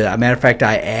just, a matter of fact,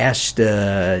 I asked,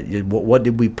 what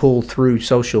did we pull through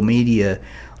social media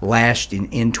last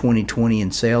in 2020 in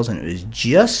sales, and it was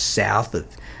just south of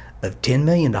 $10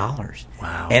 million.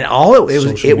 Wow! And all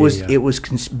it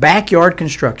was backyard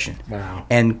construction. Wow!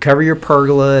 And Cover Your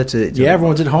Pergola.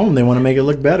 Everyone's at home. They want to make it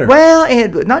look better. Well,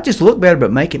 and not just look better,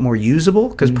 but make it more usable.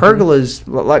 Because pergolas,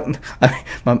 like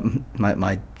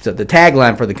the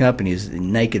tagline for the company is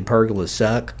 "Naked pergolas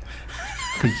suck."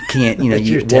 You can't,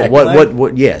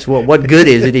 what good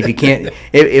is it if you can't,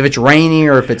 if it's raining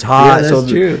or if it's hot? Yeah,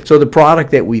 that's true. So the product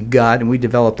that we've got, and we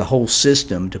developed a whole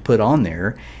system to put on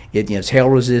there. It's hail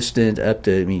resistant up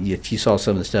to. If you saw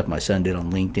some of the stuff my son did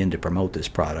on LinkedIn to promote this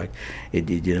product, it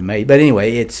did amazing. But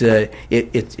anyway,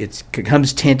 it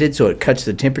comes tinted, so it cuts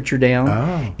the temperature down.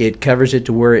 Oh. It covers it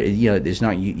to where it's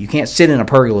not. You can't sit in a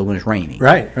pergola when it's raining.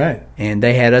 Right. And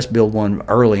they had us build one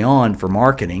early on for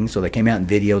marketing, so they came out and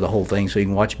video the whole thing, so you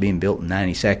can watch it being built in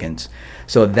 90 seconds.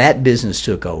 So that business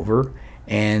took over.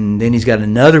 And then he's got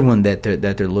another one that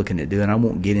they're looking at doing. I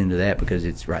won't get into that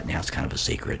because right now it's kind of a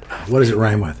secret. What does it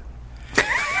rhyme with?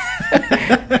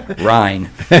 Rhine.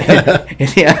 Oh,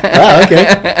 okay.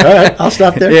 All right. I'll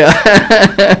stop there. Yeah.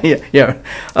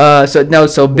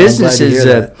 So business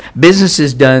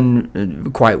is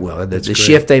done quite well. The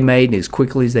shift they made as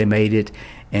quickly as they made it.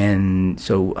 And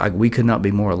so we could not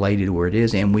be more elated where it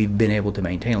is, and we've been able to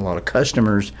maintain a lot of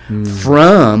customers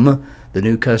from the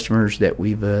new customers that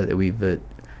we've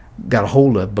got a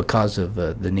hold of because of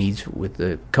the needs with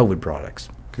the COVID products.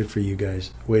 Good for you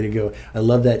guys. Way to go. I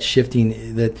love that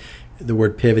shifting. That the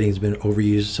word pivoting has been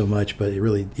overused so much, but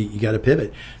you got to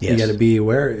pivot. Yes. You got to be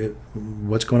aware of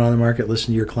what's going on in the market. Listen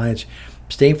to your clients.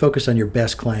 Staying focused on your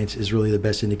best clients is really the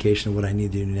best indication of what I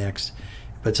need to do next.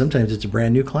 But sometimes it's a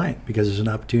brand new client because there's an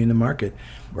opportunity in the market.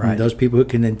 Right. And those people who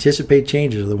can anticipate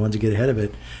changes are the ones that get ahead of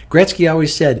it. Gretzky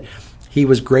always said, He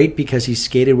was great because he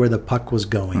skated where the puck was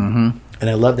going. Mm-hmm. And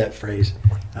I love that phrase.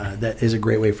 That is a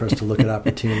great way for us to look at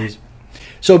opportunities.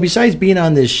 So besides being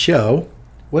on this show,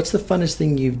 what's the funnest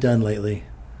thing you've done lately?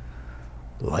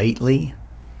 Lately?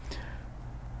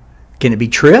 Can it be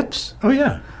trips? Oh,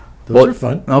 yeah. Those are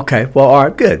fun. Okay. Well, all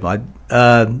right, good.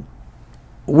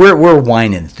 We're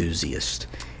wine enthusiasts.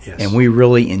 Yes. And we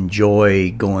really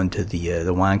enjoy going to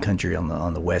the wine country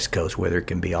on the West Coast, whether it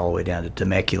can be all the way down to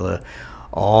Temecula,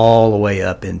 all the way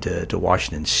up into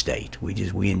Washington State.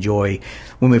 We enjoy.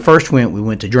 When we first went, we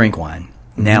went to drink wine.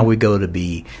 Mm-hmm. Now we go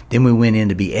then we went in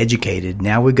to be educated.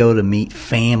 Now we go to meet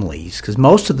families, because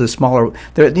most of the smaller,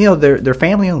 they're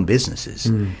family-owned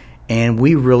businesses, and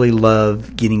we really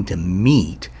love getting to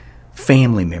meet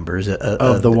family members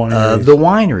of the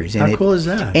wineries. How cool is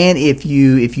that? And if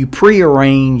you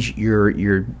prearrange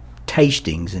your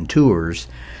tastings and tours,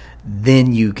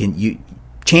 then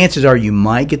chances are you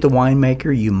might get the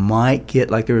winemaker. You might get,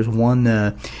 like there was one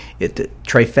at the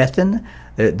Trefethen.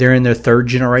 They're in their third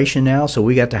generation now, so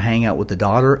we got to hang out with the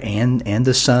daughter and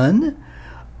the son.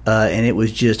 And it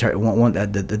was just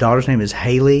the daughter's name is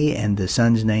Haley, and the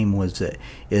son's name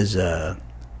is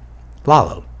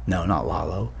Lalo. No, not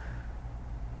Lalo.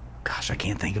 Gosh, I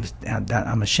can't think of it.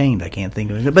 I'm ashamed I can't think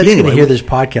of it. But he's anyway, going to hear this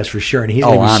podcast for sure, and he's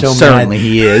going to be so certainly mad.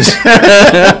 He is.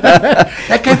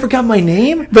 That guy forgot my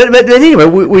name. But anyway,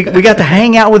 we got to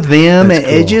hang out with them, That's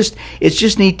and cool. it's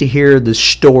just neat to hear the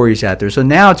stories out there. So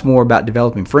now it's more about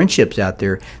developing friendships out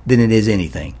there than it is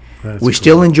anything. We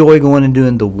still enjoy going and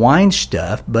doing the wine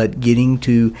stuff, but getting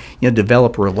to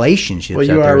develop relationships. Well,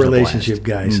 you out are there a is relationship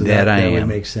guy, so that would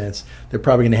make sense. They're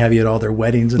probably going to have you at all their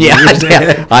weddings. And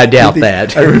I doubt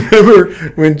that. I remember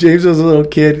when James was a little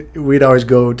kid, we'd always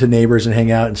go to neighbors and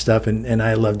hang out and stuff, and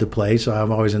I love to play, so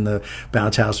I'm always in the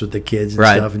bounce house with the kids and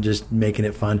stuff and just making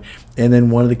it fun. And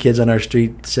then one of the kids on our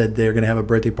street said they were going to have a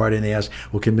birthday party, and they asked,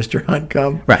 well, can Mr. Hunt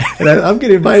come? Right. And I'm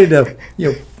getting invited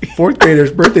to fourth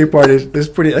graders' birthday parties.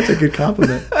 That's a good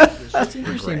compliment. It's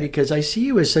interesting because I see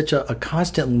you as such a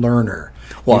constant learner.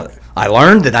 Well, I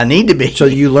learned that I need to be. So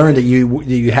you learned that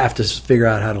you have to figure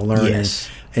out how to learn. Yes.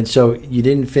 And so you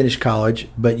didn't finish college,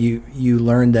 but you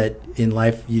learned that in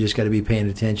life you just got to be paying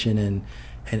attention.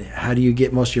 And how do you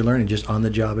get most of your learning? Just on the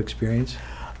job experience?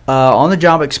 On the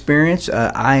job experience,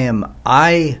 I am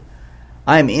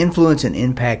influenced and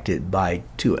impacted by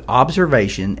two: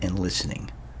 observation and listening.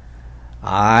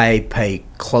 I pay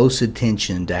close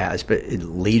attention to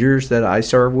leaders that I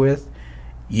serve with.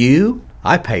 You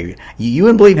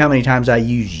wouldn't believe how many times I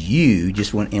use you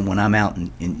just when I'm out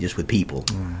and just with people,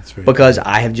 because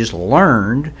I have just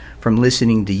learned from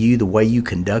listening to you the way you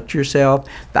conduct yourself.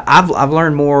 I've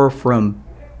learned more from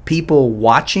people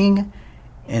watching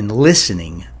and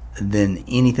listening than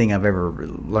anything I've ever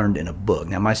learned in a book.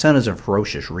 Now, my son is a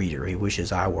ferocious reader. He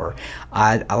wishes I were.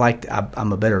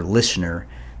 I'm a better listener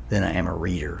than I am a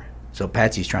reader. So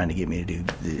Patsy's trying to get me to do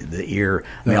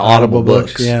the audible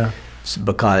books. Yeah.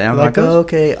 Because I'm like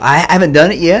okay, I haven't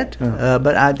done it yet,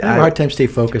 but I have a hard time stay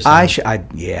focused.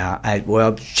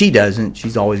 Well, she doesn't.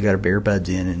 She's always got her bare buds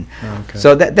in, and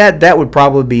so that would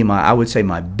probably be I would say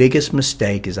my biggest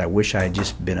mistake is I wish I had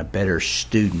just been a better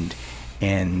student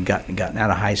and gotten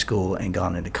out of high school and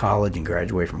gone into college and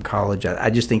graduated from college. I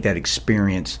just think that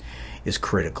experience is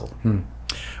critical.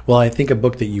 Well, I think a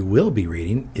book that you will be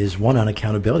reading is one on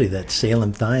accountability that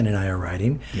Salem Thine and I are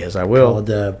writing. Yes, I will.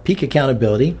 Called Peak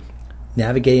Accountability: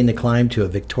 Navigating the Climb to a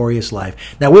Victorious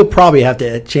Life. Now, we'll probably have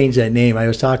to change that name. I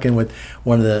was talking with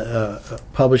one of the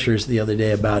publishers the other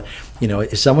day about,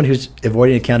 is someone who's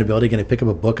avoiding accountability going to pick up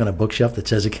a book on a bookshelf that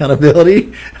says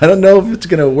accountability? I don't know if it's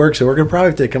going to work, so we're going to probably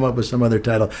have to come up with some other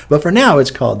title. But for now,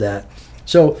 it's called that.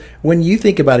 So when you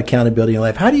think about accountability in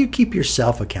life, how do you keep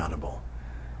yourself accountable?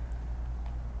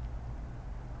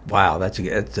 Wow, that's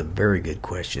a very good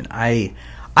question. I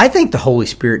think the Holy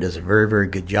Spirit does a very, very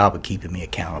good job of keeping me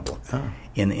accountable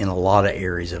in a lot of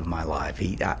areas of my life.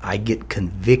 I get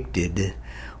convicted.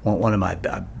 One of my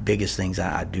biggest things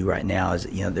I do right now is,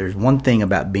 there's one thing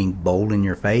about being bold in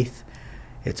your faith.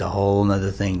 It's a whole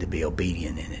other thing to be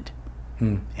obedient in it.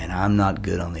 And I'm not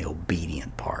good on the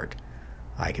obedient part.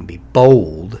 I can be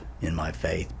bold in my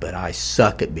faith, but I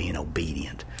suck at being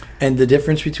obedient. And the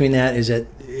difference between that is that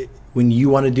when you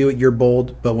want to do it, you're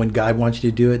bold, but when God wants you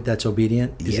to do it, that's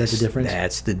obedient. Is that the difference?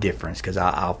 That's the difference, because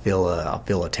I'll feel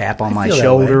a tap on my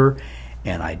shoulder,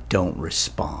 and I don't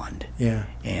respond. Yeah.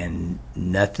 And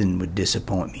nothing would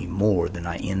disappoint me more than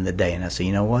I end the day and I say,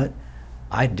 you know what?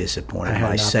 I disappointed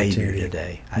my Savior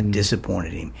today. I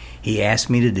disappointed him. He asked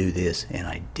me to do this, and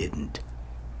I didn't.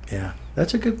 Yeah,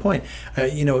 that's a good point.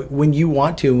 When you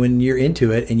want to, when you're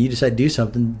into it, and you decide to do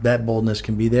something, that boldness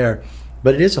can be there.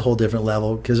 But it is a whole different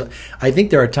level, because I think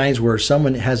there are times where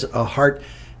someone has a heart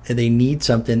and they need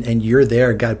something, and you're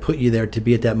there. God put you there to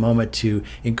be at that moment to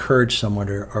encourage someone,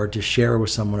 or to share with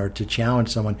someone, or to challenge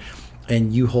someone,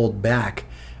 and you hold back.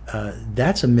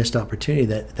 That's a missed opportunity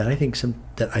that I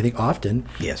think often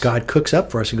God cooks up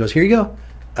for us and goes, here you go.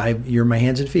 You're my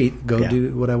hands and feet. Go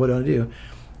do what I want to do.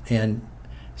 And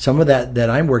some of that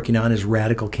I'm working on is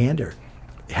radical candor.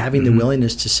 Having the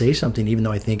willingness to say something, even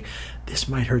though I think this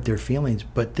might hurt their feelings,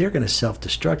 but they're going to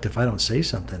self-destruct if I don't say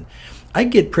something. I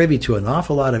get privy to an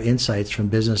awful lot of insights from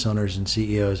business owners and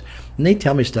CEOs, and they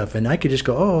tell me stuff, and I could just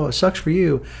go, oh, it sucks for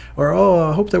you, or, oh,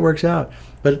 I hope that works out.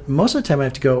 But most of the time I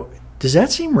have to go, does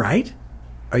that seem right?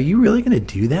 Are you really going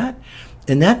to do that?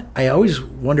 And that, I always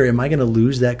wonder, am I going to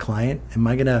lose that client? Am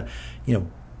I going to,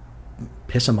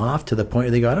 piss them off to the point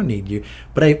where they go, I don't need you?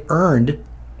 But I've earned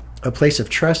a place of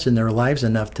trust in their lives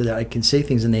enough that I can say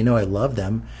things and they know I love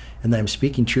them and that I'm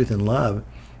speaking truth in love.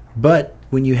 But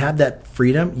when you have that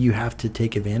freedom, you have to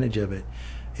take advantage of it.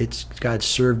 It's God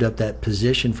served up that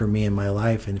position for me in my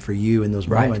life and for you in those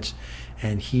moments,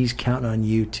 and He's counting on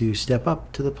you to step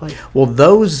up to the plate. Well,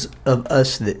 those of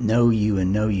us that know you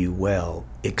and know you well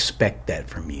expect that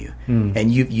from you,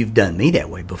 and you've done me that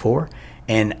way before.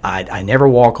 And I never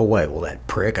walk away. Well, that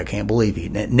prick! I can't believe he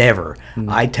never.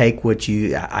 I take what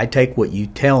you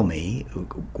tell me,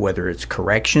 whether it's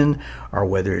correction or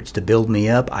whether it's to build me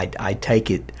up. I take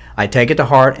it to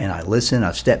heart, and I listen.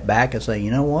 I step back and say,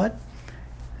 you know what?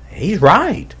 He's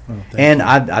right, and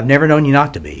I've never known you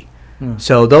not to be.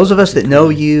 So those of us that know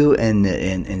you and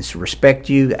respect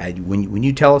you, when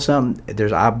you tell us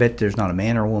something, I bet there's not a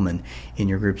man or a woman in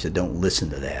your groups that don't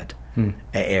listen to that.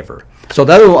 Ever. So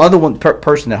the other one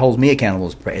person that holds me accountable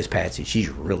is Patsy. She's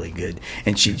really good,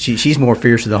 and she's more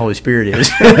fierce than the Holy Spirit is.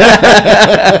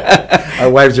 Our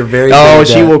wives are very. Oh,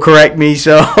 she will correct me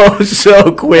so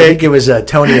quick. I think it was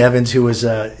Tony Evans who was.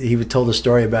 He told a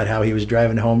story about how he was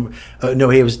driving home.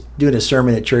 He was doing a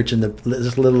sermon at church, and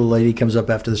this little lady comes up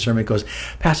after the sermon and goes,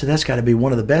 "Pastor, that's got to be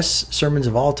one of the best sermons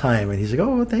of all time." And he's like,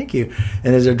 "Oh, well, thank you."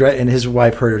 And and his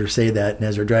wife heard her say that, and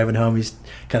as they're driving home, he's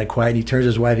kind of quiet. And he turns to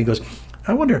his wife and he goes,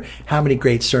 I wonder how many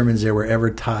great sermons there were ever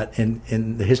taught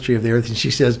in the history of the earth. And she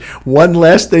says, one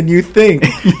less than you think.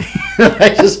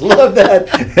 I just love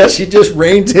that. She just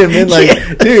reins him in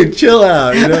like, dude, chill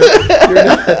out.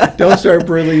 Don't start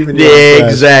believing. Yeah,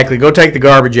 exactly. Go take the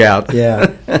garbage out.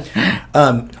 Yeah.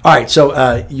 All right.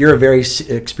 So you're a very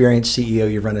experienced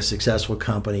CEO. You've run a successful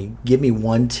company. Give me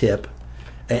one tip.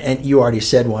 And you already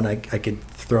said one. I could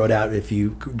throw it out if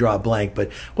you draw a blank, but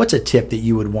what's a tip that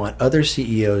you would want other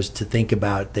CEOs to think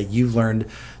about that you've learned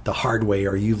the hard way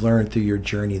or you've learned through your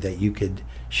journey that you could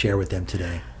share with them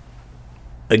today?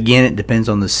 Again, it depends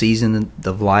on the season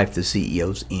of life the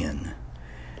CEO's in.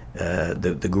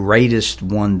 The greatest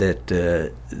one that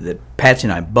Patsy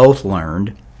and I both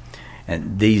learned,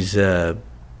 and these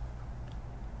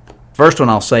first one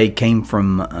I'll say came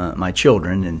from my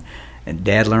children, and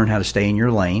Dad learned how to stay in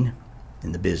your lane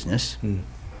in the business.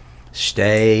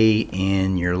 Stay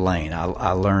in your lane.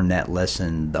 I learned that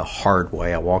lesson the hard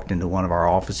way. I walked into one of our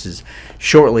offices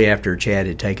shortly after Chad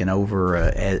had taken over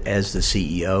as the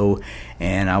CEO,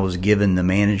 and I was giving the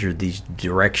manager these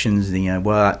directions.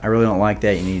 Well, I really don't like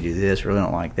that. You need to do this. I really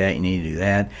don't like that. You need to do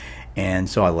that. And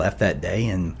so I left that day,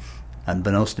 and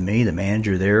unbeknownst to me, the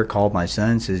manager there called my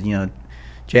son and says,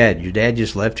 Chad, your dad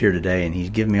just left here today, and he's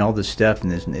giving me all this stuff,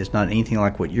 and it's not anything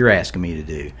like what you're asking me to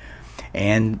do.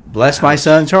 And bless my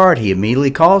son's heart, he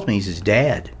immediately calls me. He says,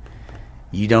 Dad,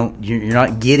 you're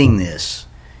not getting this.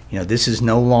 This is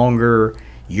no longer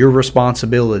your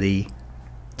responsibility.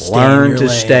 Learn to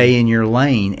stay in your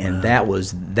lane. And that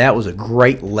was a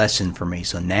great lesson for me.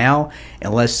 So now,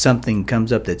 unless something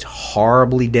comes up that's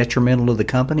horribly detrimental to the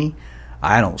company,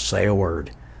 I don't say a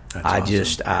word.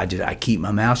 That's awesome. I keep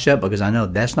my mouth shut because I know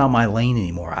that's not my lane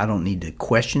anymore. I don't need to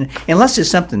question it unless it's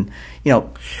something,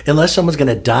 Unless someone's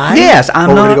going to die. Yes,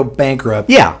 I'm not going to go bankrupt.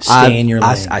 Yeah, stay in your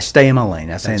lane. I stay in my lane.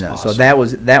 That's awesome. So that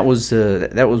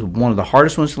was one of the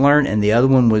hardest ones to learn, and the other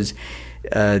one was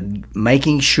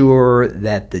making sure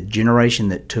that the generation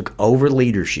that took over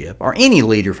leadership, or any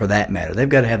leader for that matter, they've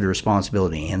got to have the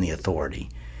responsibility and the authority.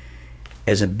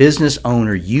 As a business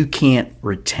owner, you can't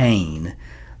retain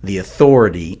the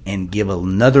authority and give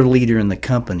another leader in the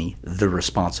company the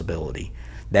responsibility.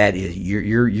 That is,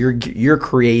 you're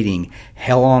creating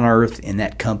hell on earth in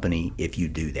that company if you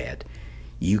do that.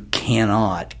 You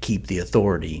cannot keep the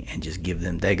authority and just give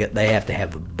them. They have to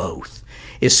have both,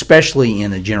 especially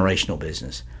in a generational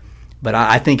business. But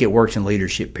I think it works in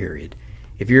leadership. Period.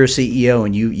 If you're a CEO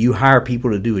and you hire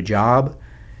people to do a job,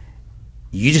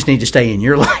 You just need to stay in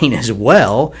your lane as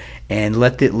well, and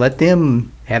let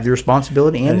them have the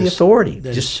responsibility and the authority.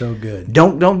 That is so good.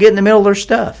 Don't get in the middle of their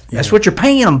stuff. Yeah. That's what you're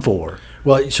paying them for.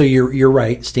 Well, so you're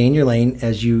right. Stay in your lane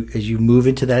as you move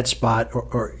into that spot,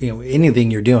 or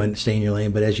anything you're doing. Stay in your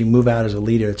lane. But as you move out as a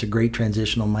leader, it's a great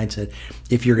transitional mindset.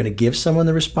 If you're going to give someone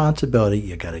the responsibility,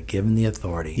 you got to give them the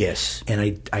authority. Yes.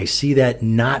 And I see that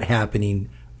not happening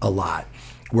a lot,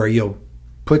 where you'll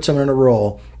put someone in a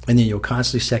role and then you'll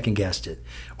constantly second guess it,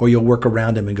 or you'll work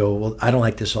around them and go, well, I don't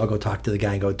like this, so I'll go talk to the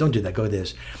guy and go, don't do that, go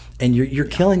this. And you're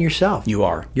killing yourself. You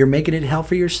are. You're making it hell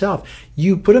for yourself.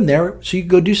 You put them there so you can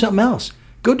go do something else.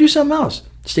 Go do something else.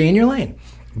 Stay in your lane.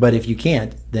 But if you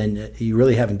can't, then you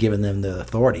really haven't given them the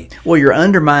authority. Well, you're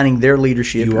undermining their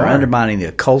leadership. You're undermining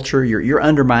the culture. You're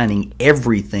undermining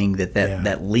everything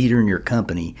that leader in your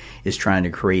company is trying to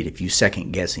create if you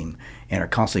second guess him and are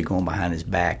constantly going behind his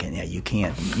back. And you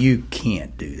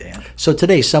can't do that. So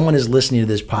today, someone is listening to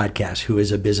this podcast who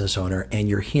is a business owner, and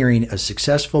you're hearing a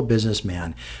successful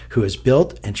businessman who has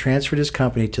built and transferred his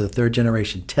company to the third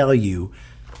generation tell you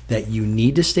that you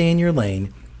need to stay in your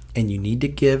lane and you need to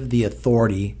give the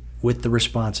authority with the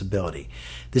responsibility.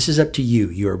 This is up to you.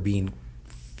 You're being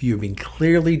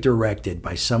clearly directed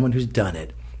by someone who's done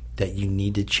it that you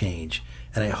need to change.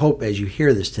 And I hope as you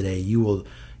hear this today, you'll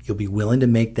be willing to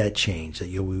make that change, that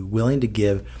you'll be willing to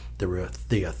give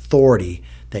the authority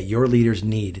that your leaders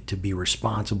need to be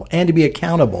responsible and to be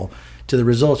accountable to the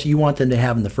results you want them to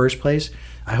have in the first place.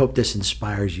 I hope this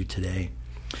inspires you today.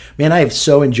 Man, I have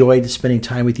so enjoyed spending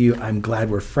time with you. I'm glad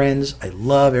we're friends. I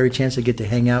love every chance I get to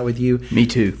hang out with you. Me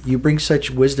too. You bring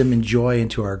such wisdom and joy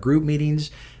into our group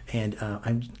meetings, and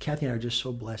Kathy and I are just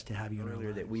so blessed to have you in our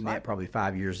lives. That we met probably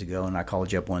 5 years ago, and I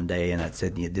called you up one day, and I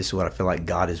said, this is what I feel like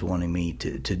God is wanting me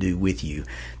to do with you,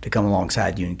 to come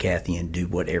alongside you and Kathy and do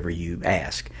whatever you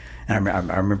ask. And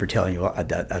I remember telling you, I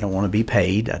don't want to be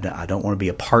paid. I don't want to be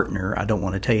a partner. I don't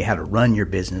want to tell you how to run your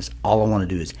business. All I want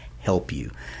to do is help you.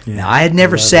 Yeah, now, I had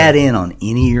never sat in on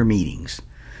any of your meetings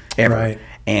ever,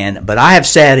 right. But I have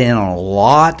sat in on a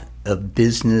lot of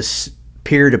business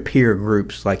peer-to-peer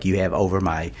groups like you have over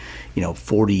my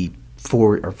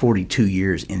 44 or 42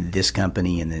 years in this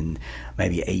company, and then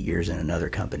maybe 8 years in another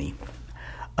company.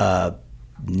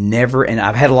 Never, and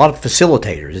I've had a lot of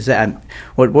facilitators. Is that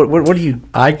what do you?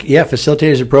 Facilitator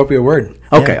is an appropriate word.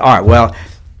 Okay, yeah. All right. Well,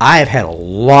 I have had a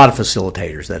lot of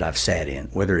facilitators that I've sat in,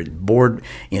 whether it's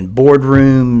in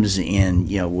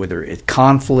boardrooms, whether it's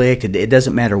conflict. It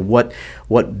doesn't matter what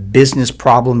business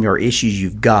problem or issues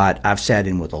you've got. I've sat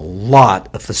in with a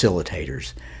lot of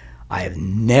facilitators. I have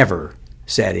never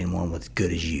sat in one with as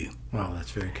good as you. Wow, that's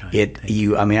very kind.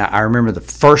 I remember the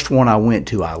first one I went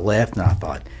to. I left and I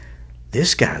thought,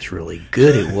 this guy's really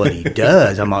good at what he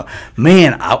does. I'm like,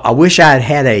 man, I wish I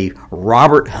had a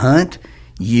Robert Hunt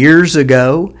years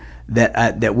ago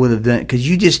that would have done it,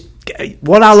 because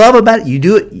what I love about it, you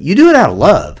do it out of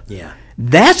love. Yeah,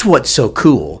 that's what's so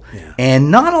cool. Yeah.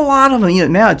 And not a lot of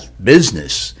them. Now it's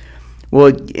business.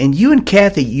 Well, and you and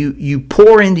Kathy, you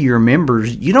pour into your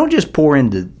members. You don't just pour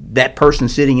into that person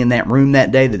sitting in that room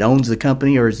that day that owns the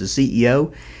company or is the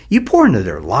CEO. You pour into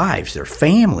their lives, their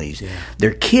families,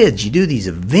 their kids. You do these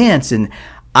events, and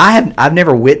I've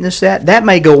never witnessed that. That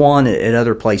may go on at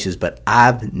other places, but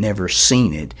I've never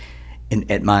seen it. And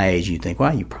at my age, you think,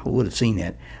 well, you probably would have seen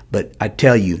that. But I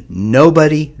tell you,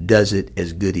 nobody does it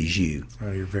as good as you.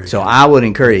 Oh, you're very so good. I would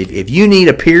encourage, if you need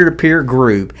a peer-to-peer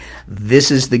group,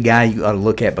 this is the guy you ought to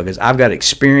look at, because I've got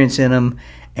experience in them,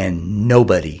 and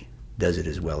nobody does it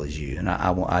as well as you. And I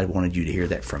wanted you to hear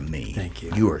that from me. Thank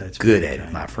you. You are good at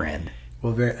it, my friend.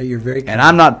 Well, you're very kind. And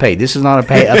I'm not paid. This is not a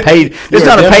paid. This is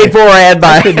not a paid for ad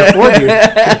by. I couldn't afford you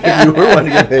if you were one to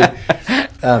get paid.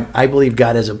 I believe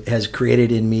God has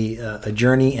created in me a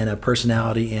journey and a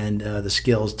personality and the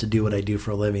skills to do what I do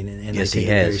for a living, and yes, I take it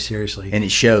very seriously. And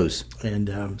it shows.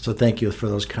 And so thank you for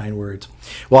those kind words.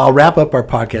 Well, I'll wrap up our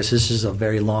podcast. This is a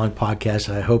very long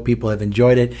podcast. I hope people have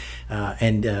enjoyed it.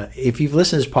 And if you've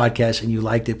listened to this podcast and you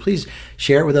liked it, please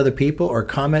share it with other people or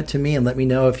comment to me and let me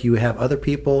know if you have other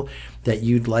people that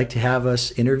you'd like to have us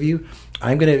interview.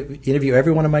 I'm going to interview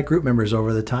every one of my group members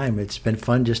over the time. It's been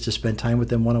fun just to spend time with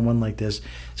them one-on-one like this.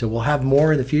 So we'll have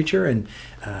more in the future, and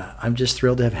I'm just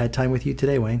thrilled to have had time with you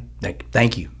today, Wayne.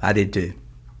 Thank you. I did too.